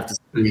I'm going to have to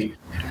see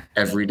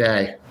every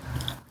day.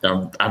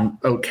 I'm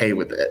okay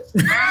with it.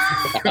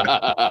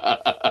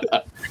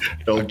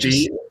 It'll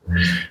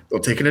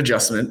take an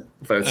adjustment,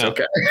 but it's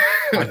okay.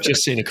 I've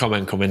just seen a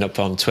comment coming up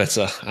on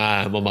Twitter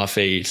on my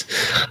feed.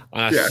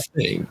 I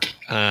think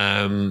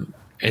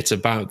it's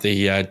about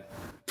the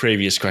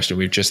previous question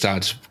we've just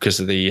had because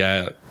of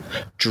the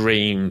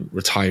dream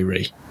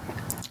retiree.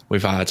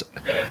 We've had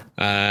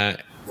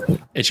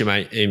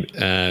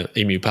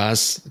Emu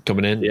Paz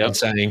coming in and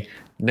saying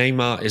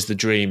Neymar is the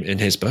dream in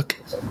his book.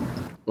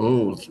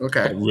 Oh,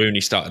 okay. But Rooney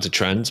started to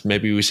trend.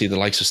 Maybe we see the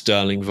likes of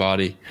Sterling,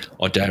 Vardy,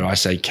 or dare I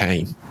say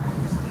Kane.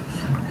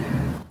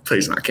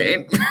 Please not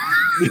Kane.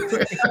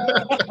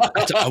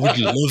 I would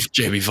love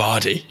Jamie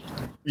Vardy.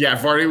 Yeah,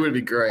 Vardy would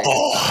be great.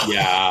 Oh,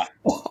 yeah.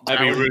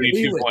 That'd be Rooney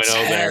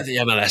 2.0 there. The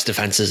MLS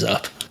defenses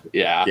up.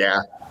 Yeah.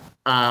 Yeah.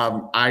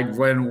 I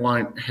wouldn't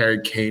want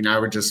Harry Kane. I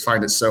would just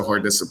find it so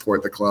hard to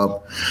support the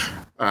club.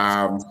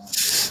 Why?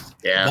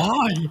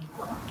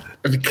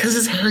 Because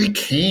it's Harry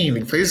Kane.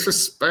 He plays for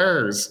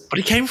Spurs. But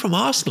he came from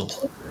Arsenal.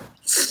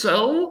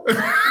 So?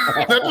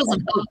 That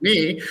doesn't help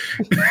me.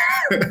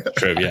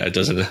 True, yeah, it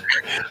doesn't.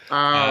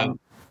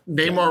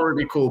 Neymar would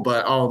be cool,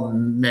 but oh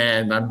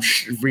man,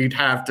 we'd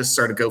have to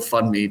start a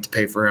GoFundMe to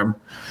pay for him.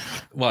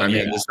 Well,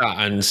 there's that,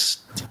 and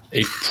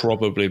he'd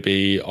probably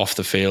be off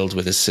the field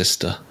with his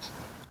sister.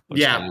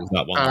 Yeah,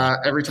 that one.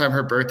 Every time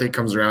her birthday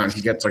comes around,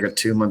 he gets like a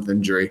 2-month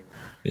injury.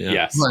 Yeah.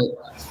 Yes.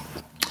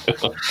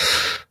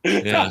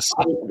 Yes.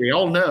 We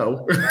all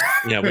know.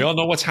 Yeah, we all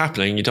know what's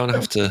happening. You don't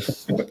have to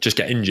just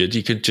get injured.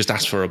 You could just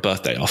ask for a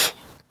birthday off.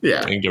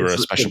 Yeah, and give her a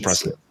special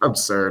present.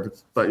 Absurd,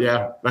 but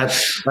yeah, that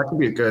could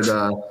be a good.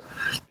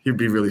 He'd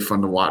be really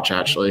fun to watch.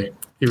 Actually,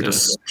 he would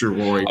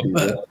destroy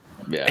people.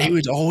 He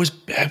would always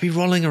be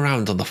rolling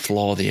around on the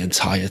floor the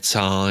entire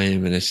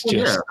time, and it's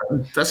just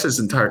that's his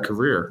entire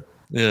career.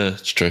 Yeah,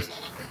 it's true.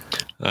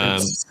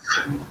 Right,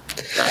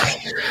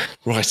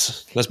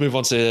 let's move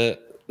on to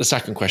the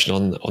second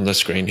question on the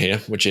screen here,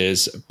 which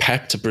is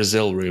Pep to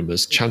Brazil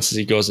rumors. Chances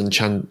he goes and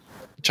chances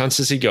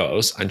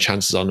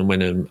on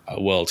winning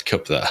a World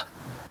Cup there.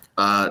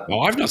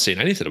 I've not seen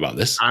anything about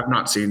this. I've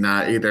not seen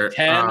that either.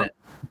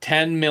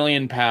 10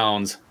 million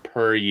pounds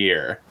per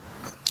year.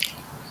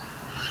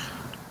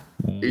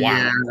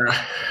 Wow.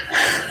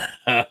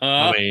 Yeah.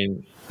 I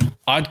mean,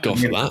 I'd go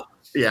for that.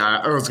 Yeah,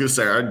 I was gonna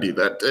say I'd do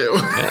that too.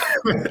 Yeah.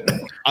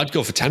 I'd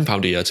go for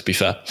 £10 a year, to be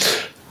fair.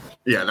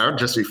 Yeah, that would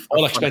just be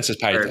all expenses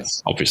paid,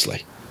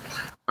 obviously.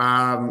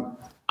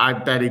 I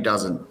bet he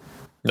doesn't.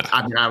 No.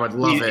 I mean, I would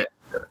love it.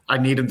 I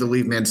need him to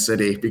leave Man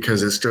City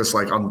because it's just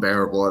like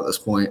unbearable at this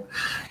point.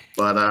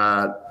 But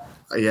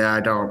yeah, I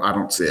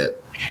don't see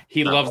it.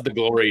 He loves the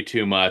glory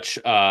too much.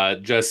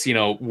 Just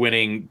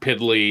winning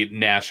piddly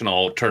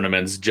national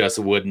tournaments just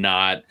would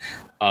not.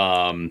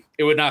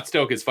 It would not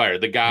stoke his fire.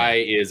 The guy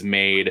is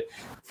made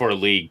for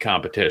league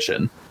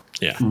competition.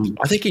 Yeah,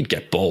 I think he'd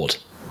get bored.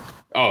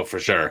 Oh, for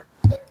sure.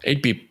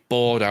 He'd be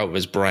bored out of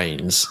his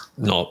brains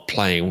not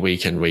playing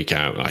week in, week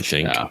out, I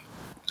think.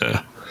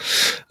 Yeah.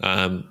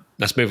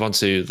 Let's move on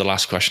to the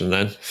last question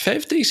then.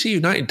 Favorite DC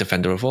United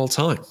defender of all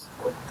time?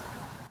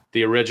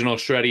 The original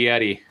Shreddy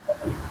Eddie.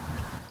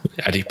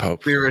 Eddie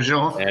Pope. The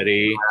original?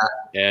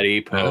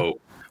 Eddie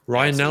Pope.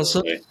 Ryan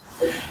Nelson?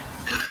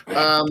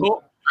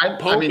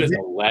 Pope is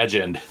a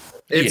legend.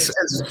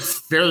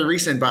 It's very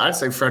recent, but I'd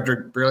say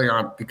Frederick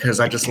Brilliant because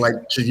I just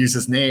like to use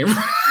his name.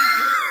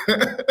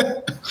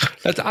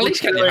 Let's at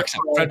least get the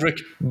accent. Frederick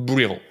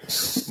Brilliant.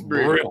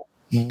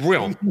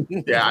 Brilliant.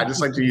 Yeah, I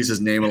just like to use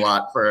his name a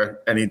lot for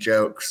any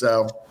joke.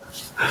 So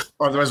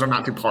otherwise, I'm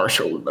not too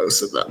partial with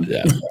most of them.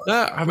 Yeah.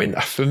 I mean,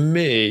 for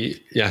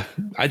me,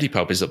 Eddie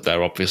Pope is up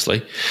there,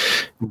 obviously.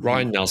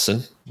 Ryan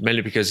Nelson,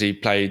 mainly because he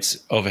played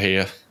over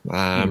here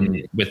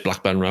with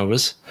Blackburn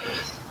Rovers.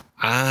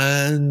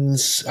 And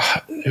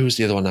who was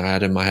the other one I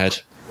had in my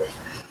head?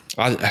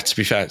 To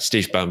be fair,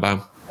 Steve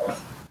Birnbaum.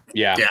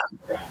 Yeah.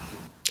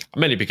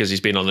 Mainly because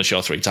he's been on the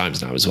show 3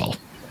 times now as well.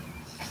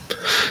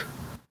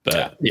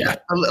 But yeah,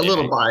 a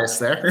little bias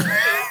there.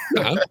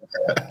 No,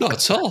 not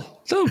at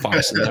all. No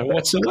bias in there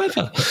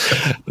whatsoever.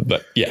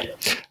 But yeah,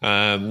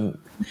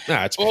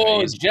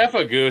 it's Jeff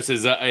Goose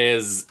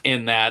is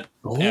in that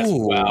as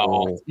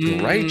well.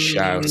 Great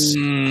shout.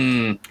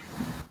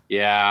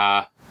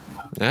 Yeah.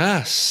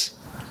 Yes.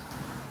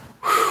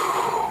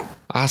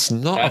 That's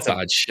not a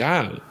bad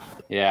shout.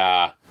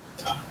 Yeah.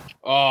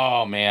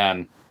 Oh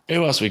man.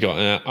 Who else we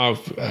got?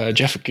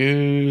 Jeff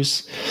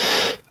Goose.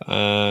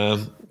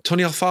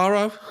 Tony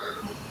Alfaro?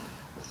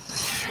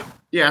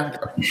 Yeah.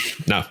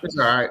 No. It's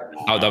all right.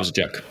 Oh, that was a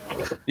joke.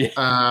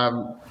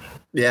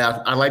 Yeah,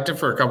 I liked him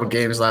for a couple of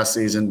games last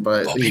season,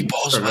 but Bobby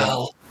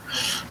Boswell.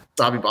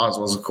 Bobby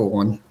Boswell's a cool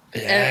one.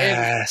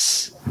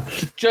 Yes.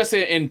 And just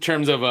in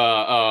terms of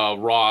a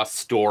raw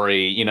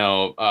story,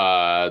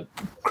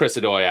 Chris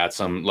Adoy had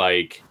some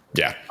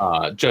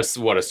just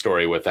what a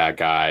story with that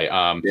guy.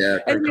 And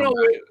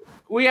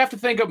we have to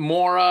think of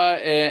Mora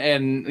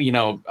and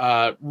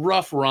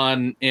rough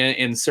run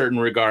in certain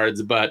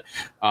regards, but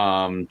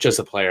just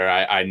a player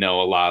I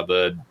know a lot of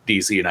the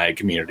DC United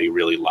community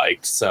really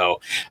liked. So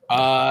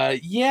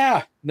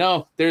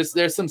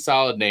there's some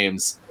solid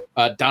names.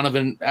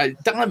 Donovan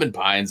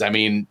Pines. I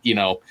mean,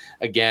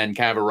 again,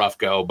 kind of a rough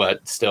go,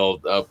 but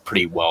still a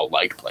pretty well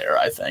liked player,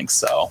 I think.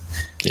 So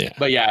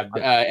but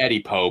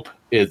Eddie Pope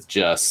is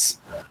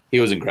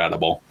he was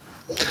incredible.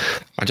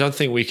 I don't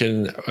think we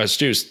can,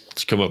 Stu's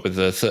come up with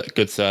a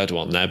good third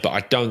one there, but I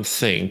don't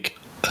think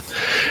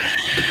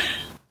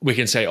we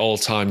can say all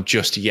time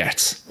just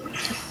yet.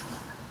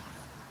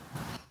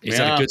 He's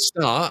had a good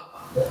start,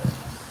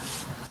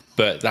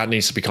 but that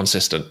needs to be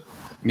consistent.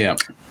 Yeah.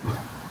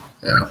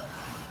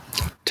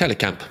 Taylor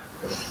Camp.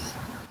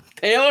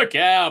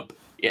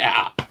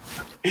 Yeah.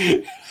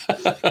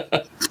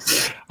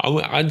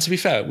 And to be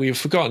fair, we've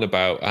forgotten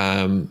about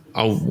our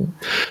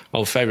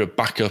favourite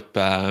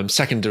backup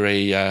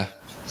secondary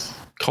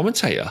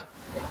commentator,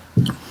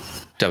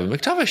 Devin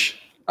McTavish.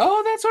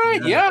 Oh, that's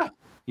right. Yeah.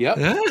 Yep.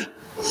 Yeah.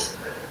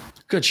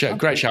 Good shout.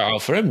 Great shout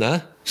out for him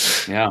there.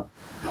 Yeah.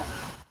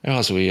 Who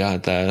else we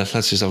had there?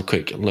 Let's just have a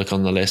quick look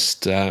on the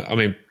list.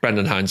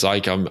 Brendan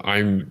Hines-Ike,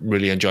 I'm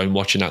really enjoying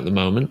watching at the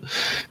moment.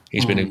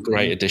 He's been a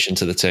great addition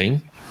to the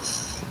team.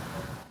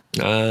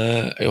 Who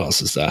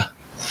else is there?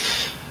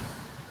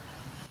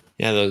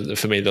 Yeah,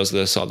 for me, those are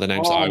the sort of the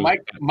names. that I would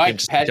Mike give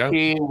to stick out.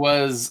 Petke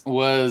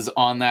was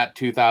on that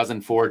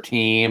 2004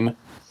 team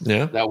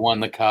Yeah, that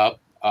won the cup.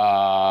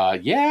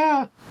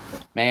 Yeah,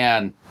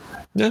 man.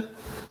 yeah.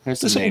 There's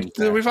some names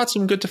there. We've had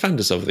some good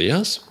defenders over the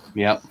years,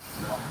 Yep.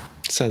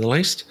 to say the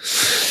least.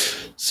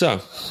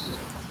 So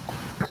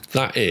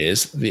that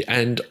is the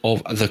end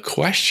of the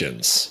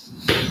questions,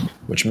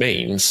 which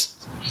means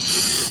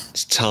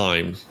it's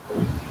time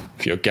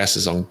for your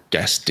guesses on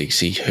Guess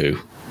DC Who.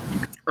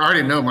 I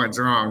already know mine's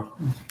wrong,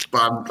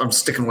 but I'm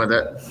sticking with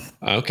it.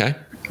 Okay.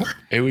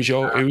 Who was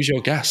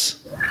your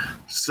guess?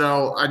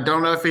 So I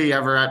don't know if he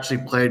ever actually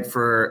played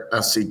for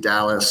FC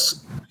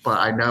Dallas, but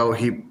I know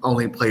he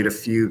only played a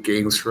few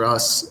games for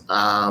us,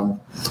 and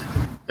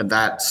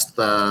that's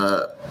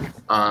the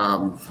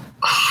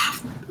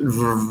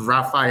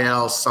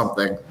Raphael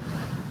something.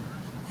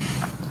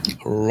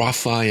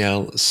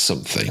 Raphael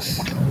something.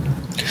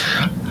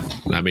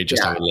 Let me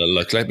just have a little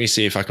look. Let me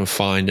see if I can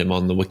find him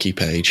on the wiki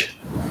page.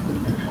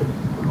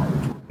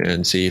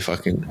 And see if I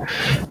can.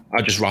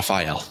 Just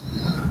Raphael.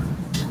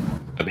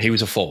 He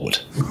was a forward.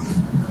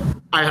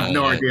 I have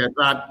no idea.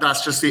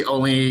 That's just the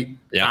only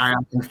guy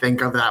I can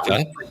think of that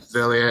was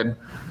Brazilian.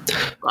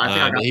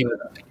 I think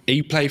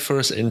he played for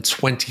us in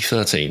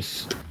 2013.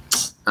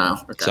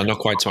 Oh, okay. So not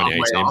quite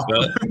 2018.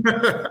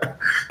 But,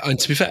 and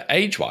to be fair,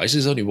 age-wise,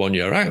 he's only 1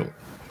 year out.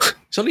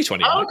 He's only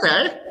 20. Oh,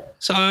 okay.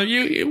 So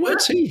you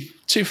weren't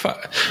too far.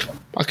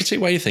 I could see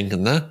where you're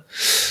thinking there.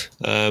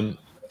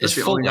 That's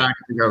the only guy I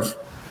can think of.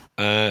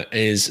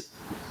 His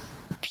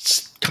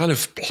kind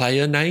of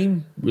player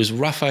name was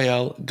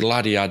Rafael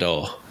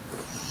Gladiador.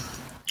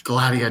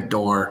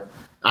 Gladiador.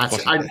 I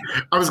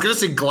was going to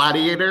say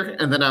Gladiator,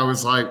 and then I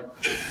was like,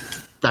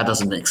 that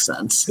doesn't make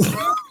sense.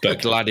 But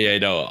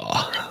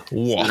Gladiador.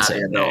 What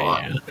a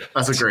name.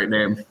 That's a great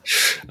name.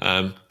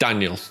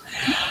 Daniel.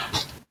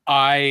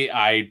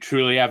 I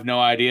truly have no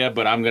idea,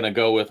 but I'm going to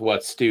go with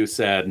what Stu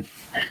said.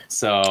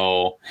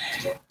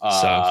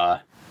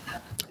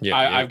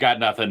 I've got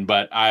nothing,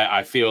 but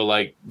I feel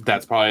like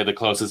that's probably the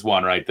closest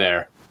one right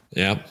there.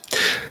 Yeah.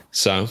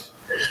 So,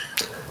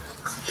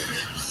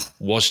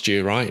 was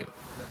Stu right?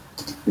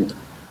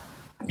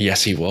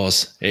 Yes, he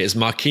was. It is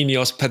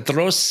Marquinhos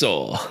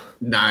Pedroso.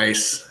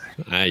 Nice.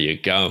 There you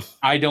go.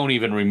 I don't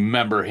even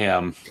remember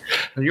him.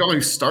 You only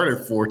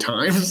started 4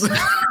 times.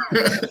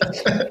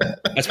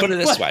 Let's put it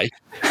this way.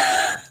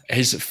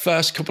 His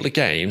first couple of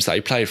games that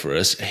he played for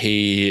us,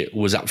 he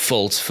was at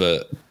fault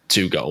for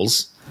 2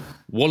 goals.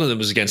 One of them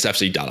was against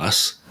FC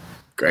Dallas.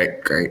 Great.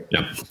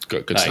 Yeah,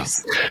 good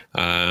Nice. stuff.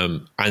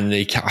 And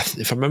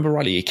if I remember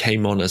rightly, he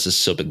came on as a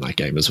sub in that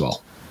game as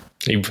well.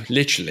 He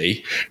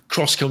literally,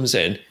 cross comes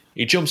in,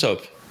 he jumps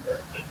up,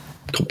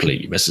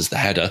 completely misses the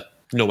header,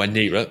 nowhere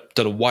near it.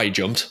 Don't know why he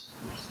jumped.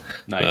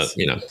 Nice.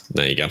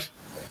 There you go.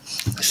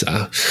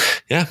 So,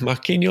 yeah,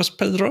 Marquinhos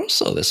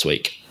Pedroso this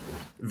week.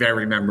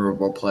 Very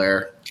memorable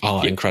player.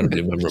 Oh,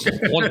 incredibly memorable.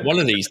 One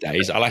of these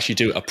days, I'll actually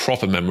do a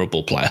proper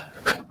memorable player.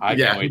 I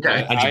can't wait.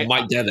 And you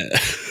might get it.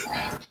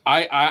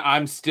 I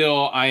am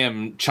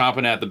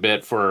chomping at the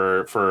bit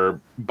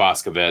for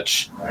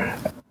Boskovic.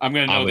 I'm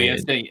gonna know the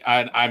instant.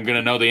 I'm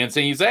gonna know the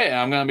instant you say it.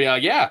 I'm gonna be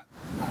like, yeah.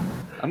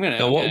 I'm gonna.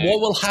 Now, what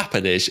will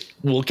happen is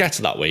we'll get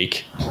to that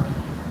week,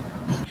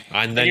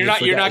 and then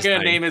you're not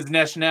gonna name his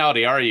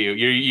nationality, are you?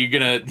 You're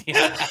gonna.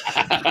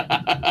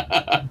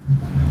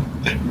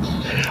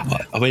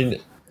 I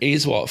mean,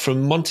 he's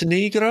from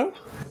Montenegro?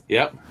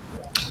 Yep.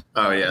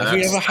 Oh yeah. Have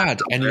we ever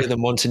had any of the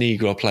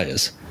Montenegro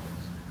players?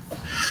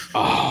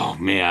 Oh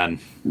man,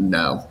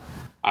 no.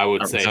 I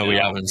would say no. We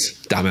haven't.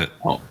 Damn it!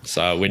 Oh.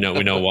 So we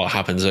know what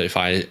happens if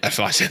I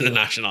say the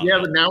national. Yeah,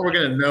 but now we're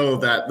gonna know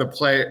that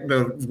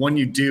the one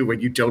you do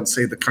when you don't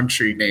say the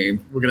country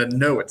name, we're gonna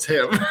know it's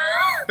him.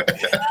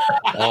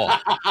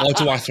 or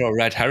do I throw a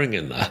red herring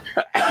in there?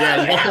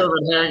 Yeah, you got to throw a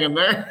red herring in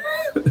there.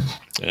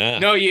 Yeah.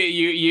 No,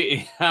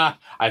 you.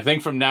 I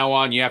think from now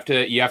on you have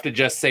to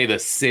just say the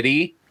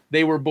city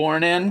they were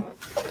born in,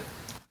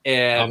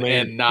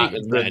 and not the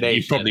nation.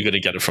 You're probably going to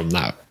get it from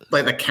that.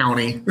 Like the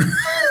county.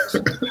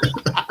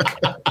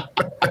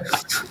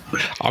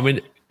 I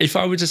mean, if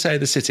I were to say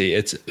the city,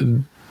 it's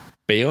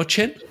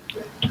Beochin.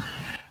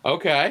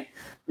 Okay.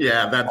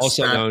 Yeah, that's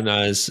also known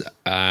as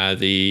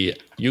the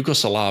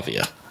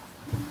Yugoslavia.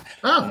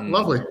 Oh,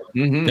 lovely.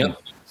 Mm-hmm.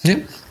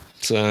 Yeah.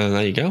 So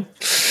there you go.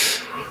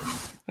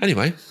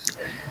 Anyway,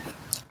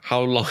 how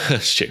long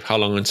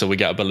until we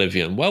get a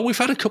Bolivian? Well, we've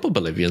had a couple of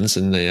Bolivians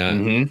in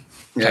the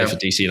play for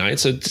DC United,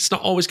 so it's not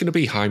always going to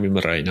be Jaime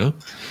Moreno.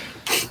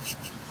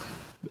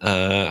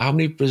 How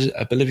many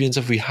Bolivians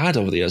have we had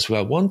over the years? We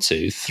had 1,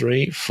 2,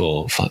 3,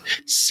 4, 5,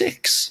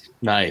 6.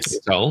 Nice.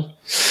 Total.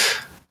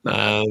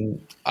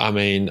 I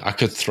mean, I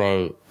could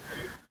throw.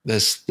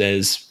 There's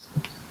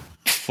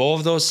 4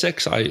 of those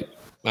 6. 3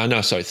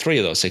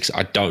 of those 6.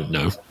 I don't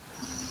know.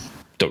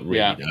 Don't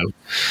really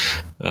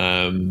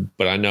know.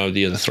 But I know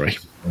the other 3.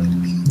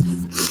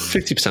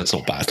 50%'s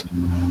not bad,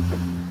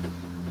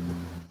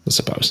 I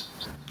suppose.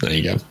 There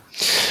you go.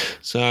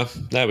 So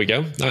there we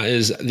go. That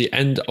is the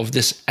end of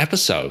this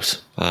episode.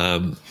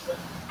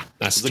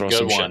 Let's It's a throw good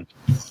some one.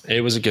 shit.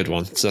 It was a good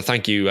one. So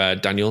thank you,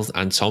 Daniel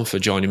and Tom, for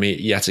joining me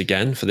yet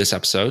again for this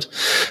episode.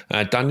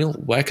 Daniel,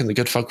 where can the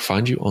good folk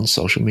find you on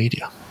social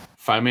media?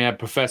 Find me at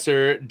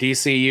Professor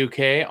DC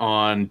UK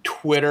on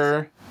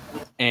Twitter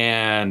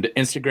and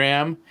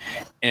Instagram.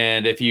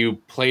 And if you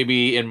play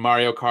me in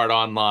Mario Kart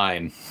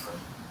Online,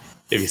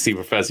 if you see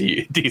Professor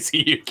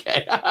DC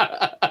UK.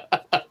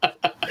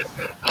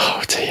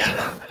 Oh,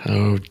 dear.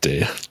 Oh,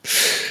 dear.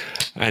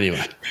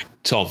 Anyway,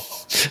 Tom.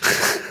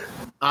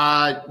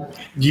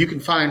 You can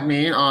find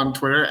me on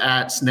Twitter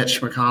at Snitch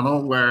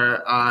McConnell,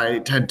 where I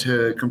tend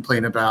to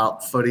complain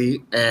about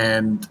footy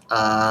and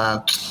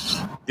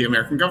the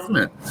American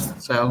government.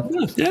 So,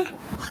 Yeah.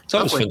 It's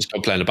always Lovely. fun to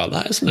complain about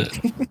that, isn't it?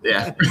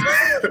 yeah.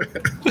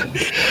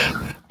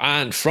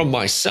 And from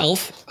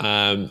myself,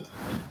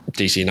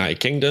 DC United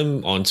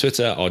Kingdom on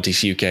Twitter or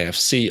DC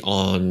UKFC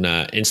on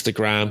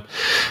Instagram.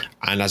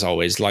 And as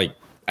always, like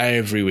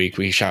every week,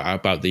 we shout out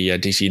about the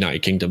DC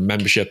United Kingdom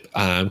membership.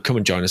 Come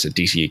and join us at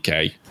DC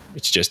UK.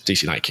 It's just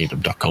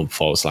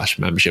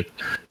dcunitedkingdom.com/membership.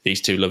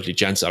 These two lovely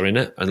gents are in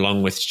it,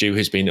 along with Stu,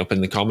 who's been up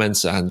in the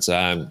comments, and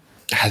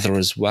Heather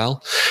as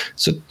well.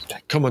 So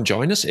come and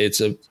join us. It's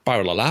a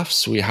barrel of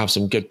laughs. We have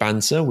some good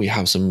banter. We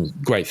have some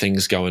great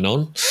things going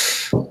on.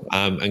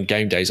 And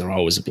game days are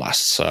always a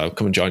blast. So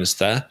come and join us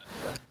there.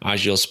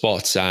 As you'll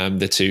spot,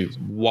 the two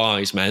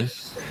wise men.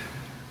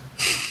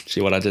 See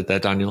what I did there,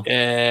 Daniel?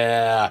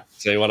 Yeah.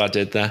 See what I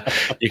did there?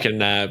 You can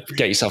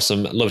get yourself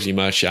some lovely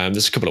merch.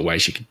 There's a couple of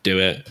ways you can do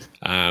it.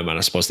 And I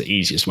suppose the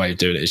easiest way of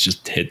doing it is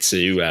just head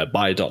to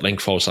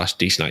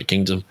buy.link/DC United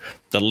Kingdom.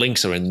 The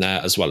links are in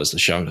there, as well as the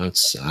show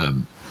notes,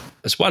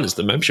 as well as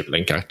the membership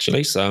link,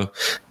 actually. So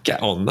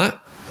get on that.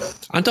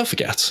 And don't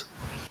forget,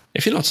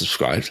 if you're not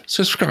subscribed,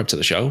 subscribe to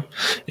the show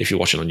if you're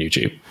watching on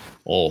YouTube,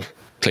 or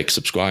click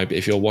subscribe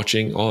if you're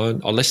watching on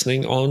or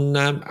listening on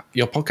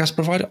your podcast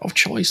provider of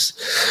choice.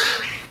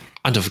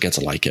 And don't forget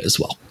to like it as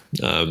well.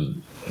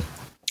 And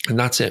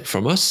that's it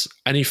from us.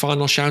 Any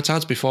final shout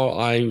outs before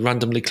I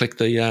randomly click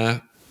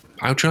the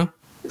outro?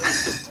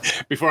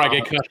 Before I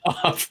get cut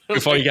off.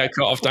 Before you get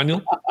cut off,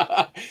 Daniel?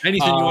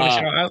 Anything you want to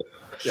shout out?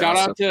 Shout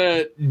out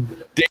to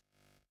Dave